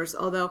like slippers.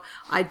 Although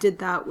I did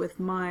that with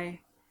my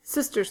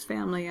sister's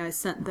family. I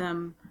sent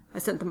them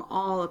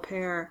all a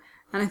pair,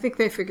 and I think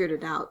they figured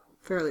it out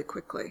fairly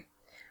quickly.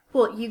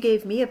 Well, you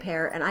gave me a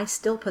pair, and I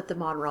still put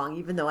them on wrong,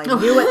 even though I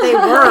knew what they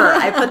were.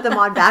 I put them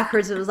on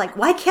backwards, and it was like,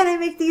 why can't I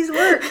make these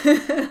work?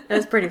 It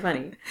was pretty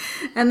funny.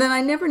 And then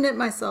I never knit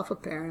myself a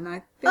pair, and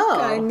I think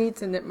I need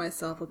to knit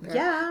myself a pair.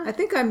 Yeah. I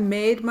think I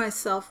made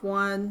myself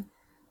one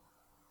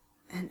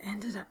and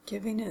ended up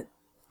giving it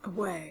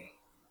away.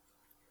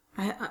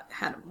 I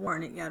hadn't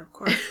worn it yet, of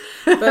course.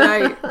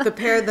 But the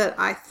pair that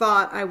I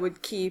thought I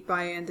would keep,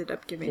 I ended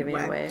up giving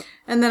away.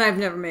 And then I've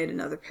never made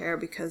another pair,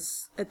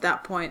 because at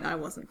that point I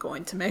wasn't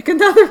going to make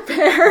another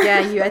pair.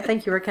 Yeah, I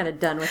think you were kind of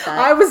done with that.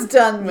 I was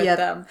done with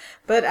them.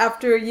 But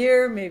after a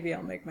year, maybe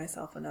I'll make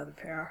myself another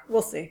pair.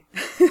 We'll see.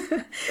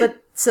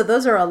 But so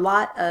those are a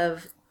lot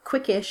of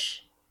quickish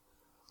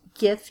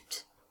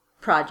gift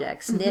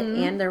projects, knit,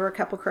 and there were a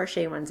couple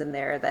crochet ones in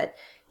there that,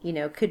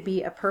 could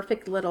be a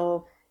perfect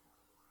little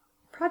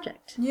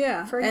project.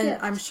 Yeah, for a and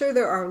gift. I'm sure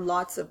there are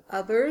lots of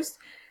others.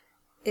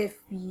 If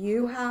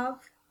you have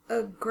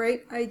a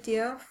great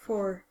idea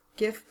for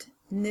gift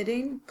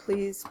knitting,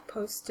 please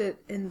post it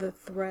in the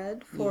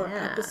thread for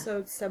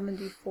episode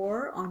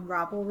 74 on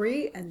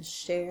Ravelry and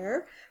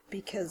share,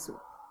 because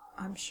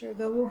I'm sure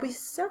there will be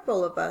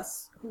several of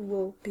us who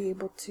will be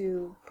able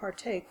to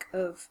partake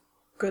of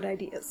good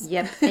ideas.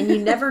 Yep, and you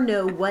never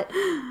know what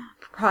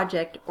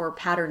project or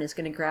pattern is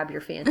going to grab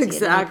your fancy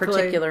at any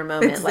particular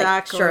moment.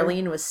 Exactly. Like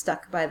Charlene was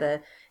stuck by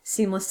the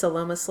seamless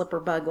Saloma slipper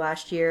bug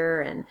last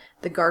year, and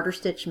the garter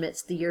stitch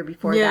mitts the year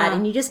before that,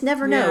 and you just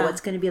never know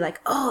what's going to be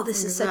like, oh,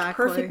 this is such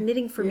perfect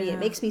knitting for me. It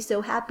makes me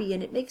so happy,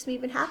 and it makes me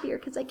even happier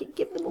because I can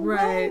give them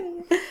away.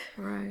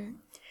 Right.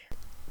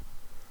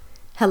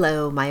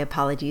 Hello, my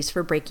apologies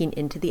for breaking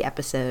into the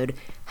episode.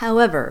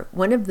 However,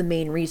 one of the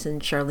main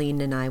reasons Charlene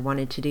and I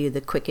wanted to do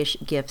the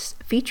Quickish Gifts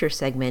feature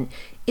segment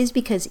is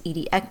because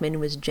Edie Ekman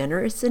was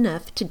generous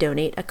enough to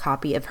donate a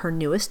copy of her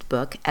newest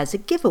book as a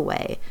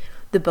giveaway.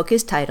 The book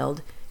is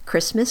titled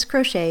Christmas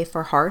Crochet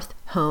for Hearth,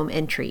 Home,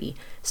 and Tree,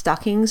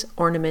 Stockings,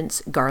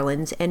 Ornaments,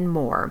 Garlands, and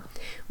More.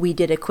 We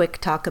did a quick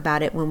talk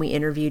about it when we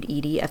interviewed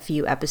Edie a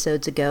few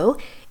episodes ago,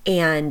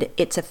 and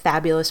it's a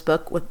fabulous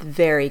book with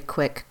very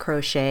quick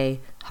crochet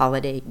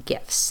holiday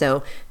gifts.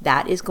 So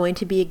that is going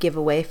to be a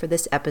giveaway for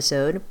this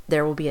episode.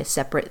 There will be a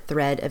separate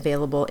thread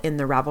available in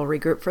the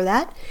Ravelry group for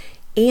that.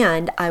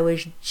 And I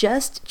was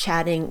just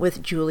chatting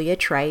with Julia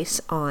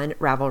Trice on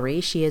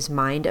Ravelry. She is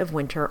Mind of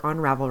Winter on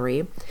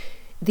Ravelry.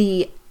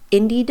 The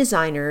Indie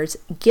Designers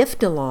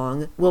Gift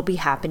Along will be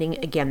happening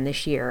again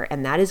this year,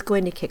 and that is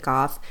going to kick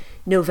off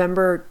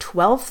November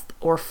 12th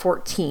or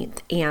 14th,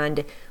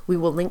 and we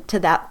will link to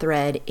that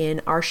thread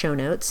in our show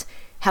notes.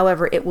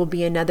 However, it will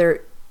be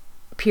another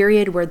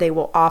period where they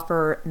will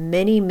offer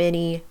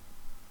many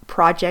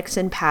projects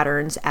and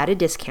patterns at a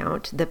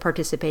discount, the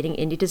participating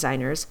indie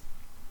designers.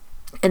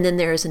 And then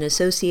there is an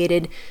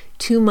associated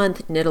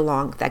 2-month knit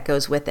along that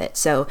goes with it.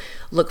 So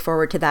look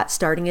forward to that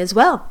starting as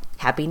well.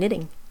 Happy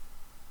knitting.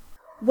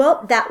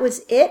 Well, that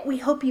was it. We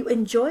hope you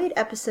enjoyed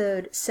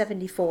episode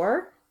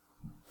 74.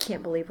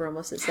 Can't believe we're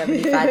almost at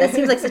 75. That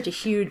seems like such a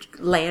huge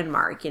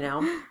landmark,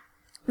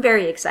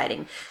 Very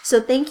exciting.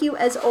 So thank you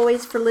as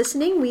always for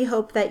listening. We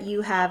hope that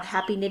you have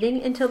happy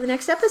knitting until the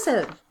next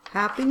episode.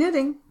 Happy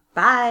knitting.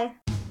 Bye.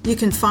 You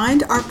can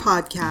find our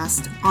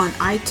podcast on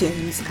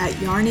iTunes at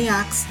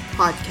Yarniacs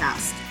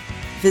Podcast.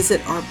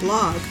 Visit our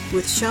blog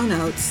with show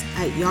notes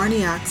at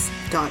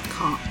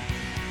yarniacs.com.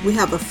 We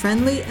have a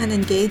friendly and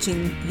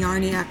engaging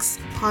Yarniacs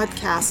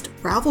podcast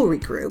Ravelry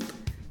group.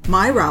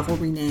 My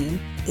Ravelry name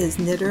is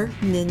Knitter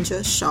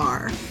Ninja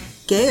Shar.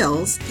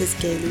 Gail's is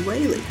Gaily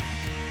Whaley.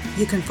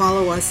 You can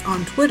follow us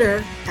on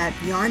Twitter at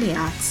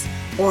Yarniacs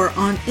or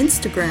on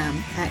Instagram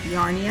at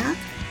Yarniac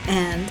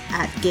and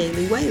at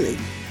Gaily Whaley.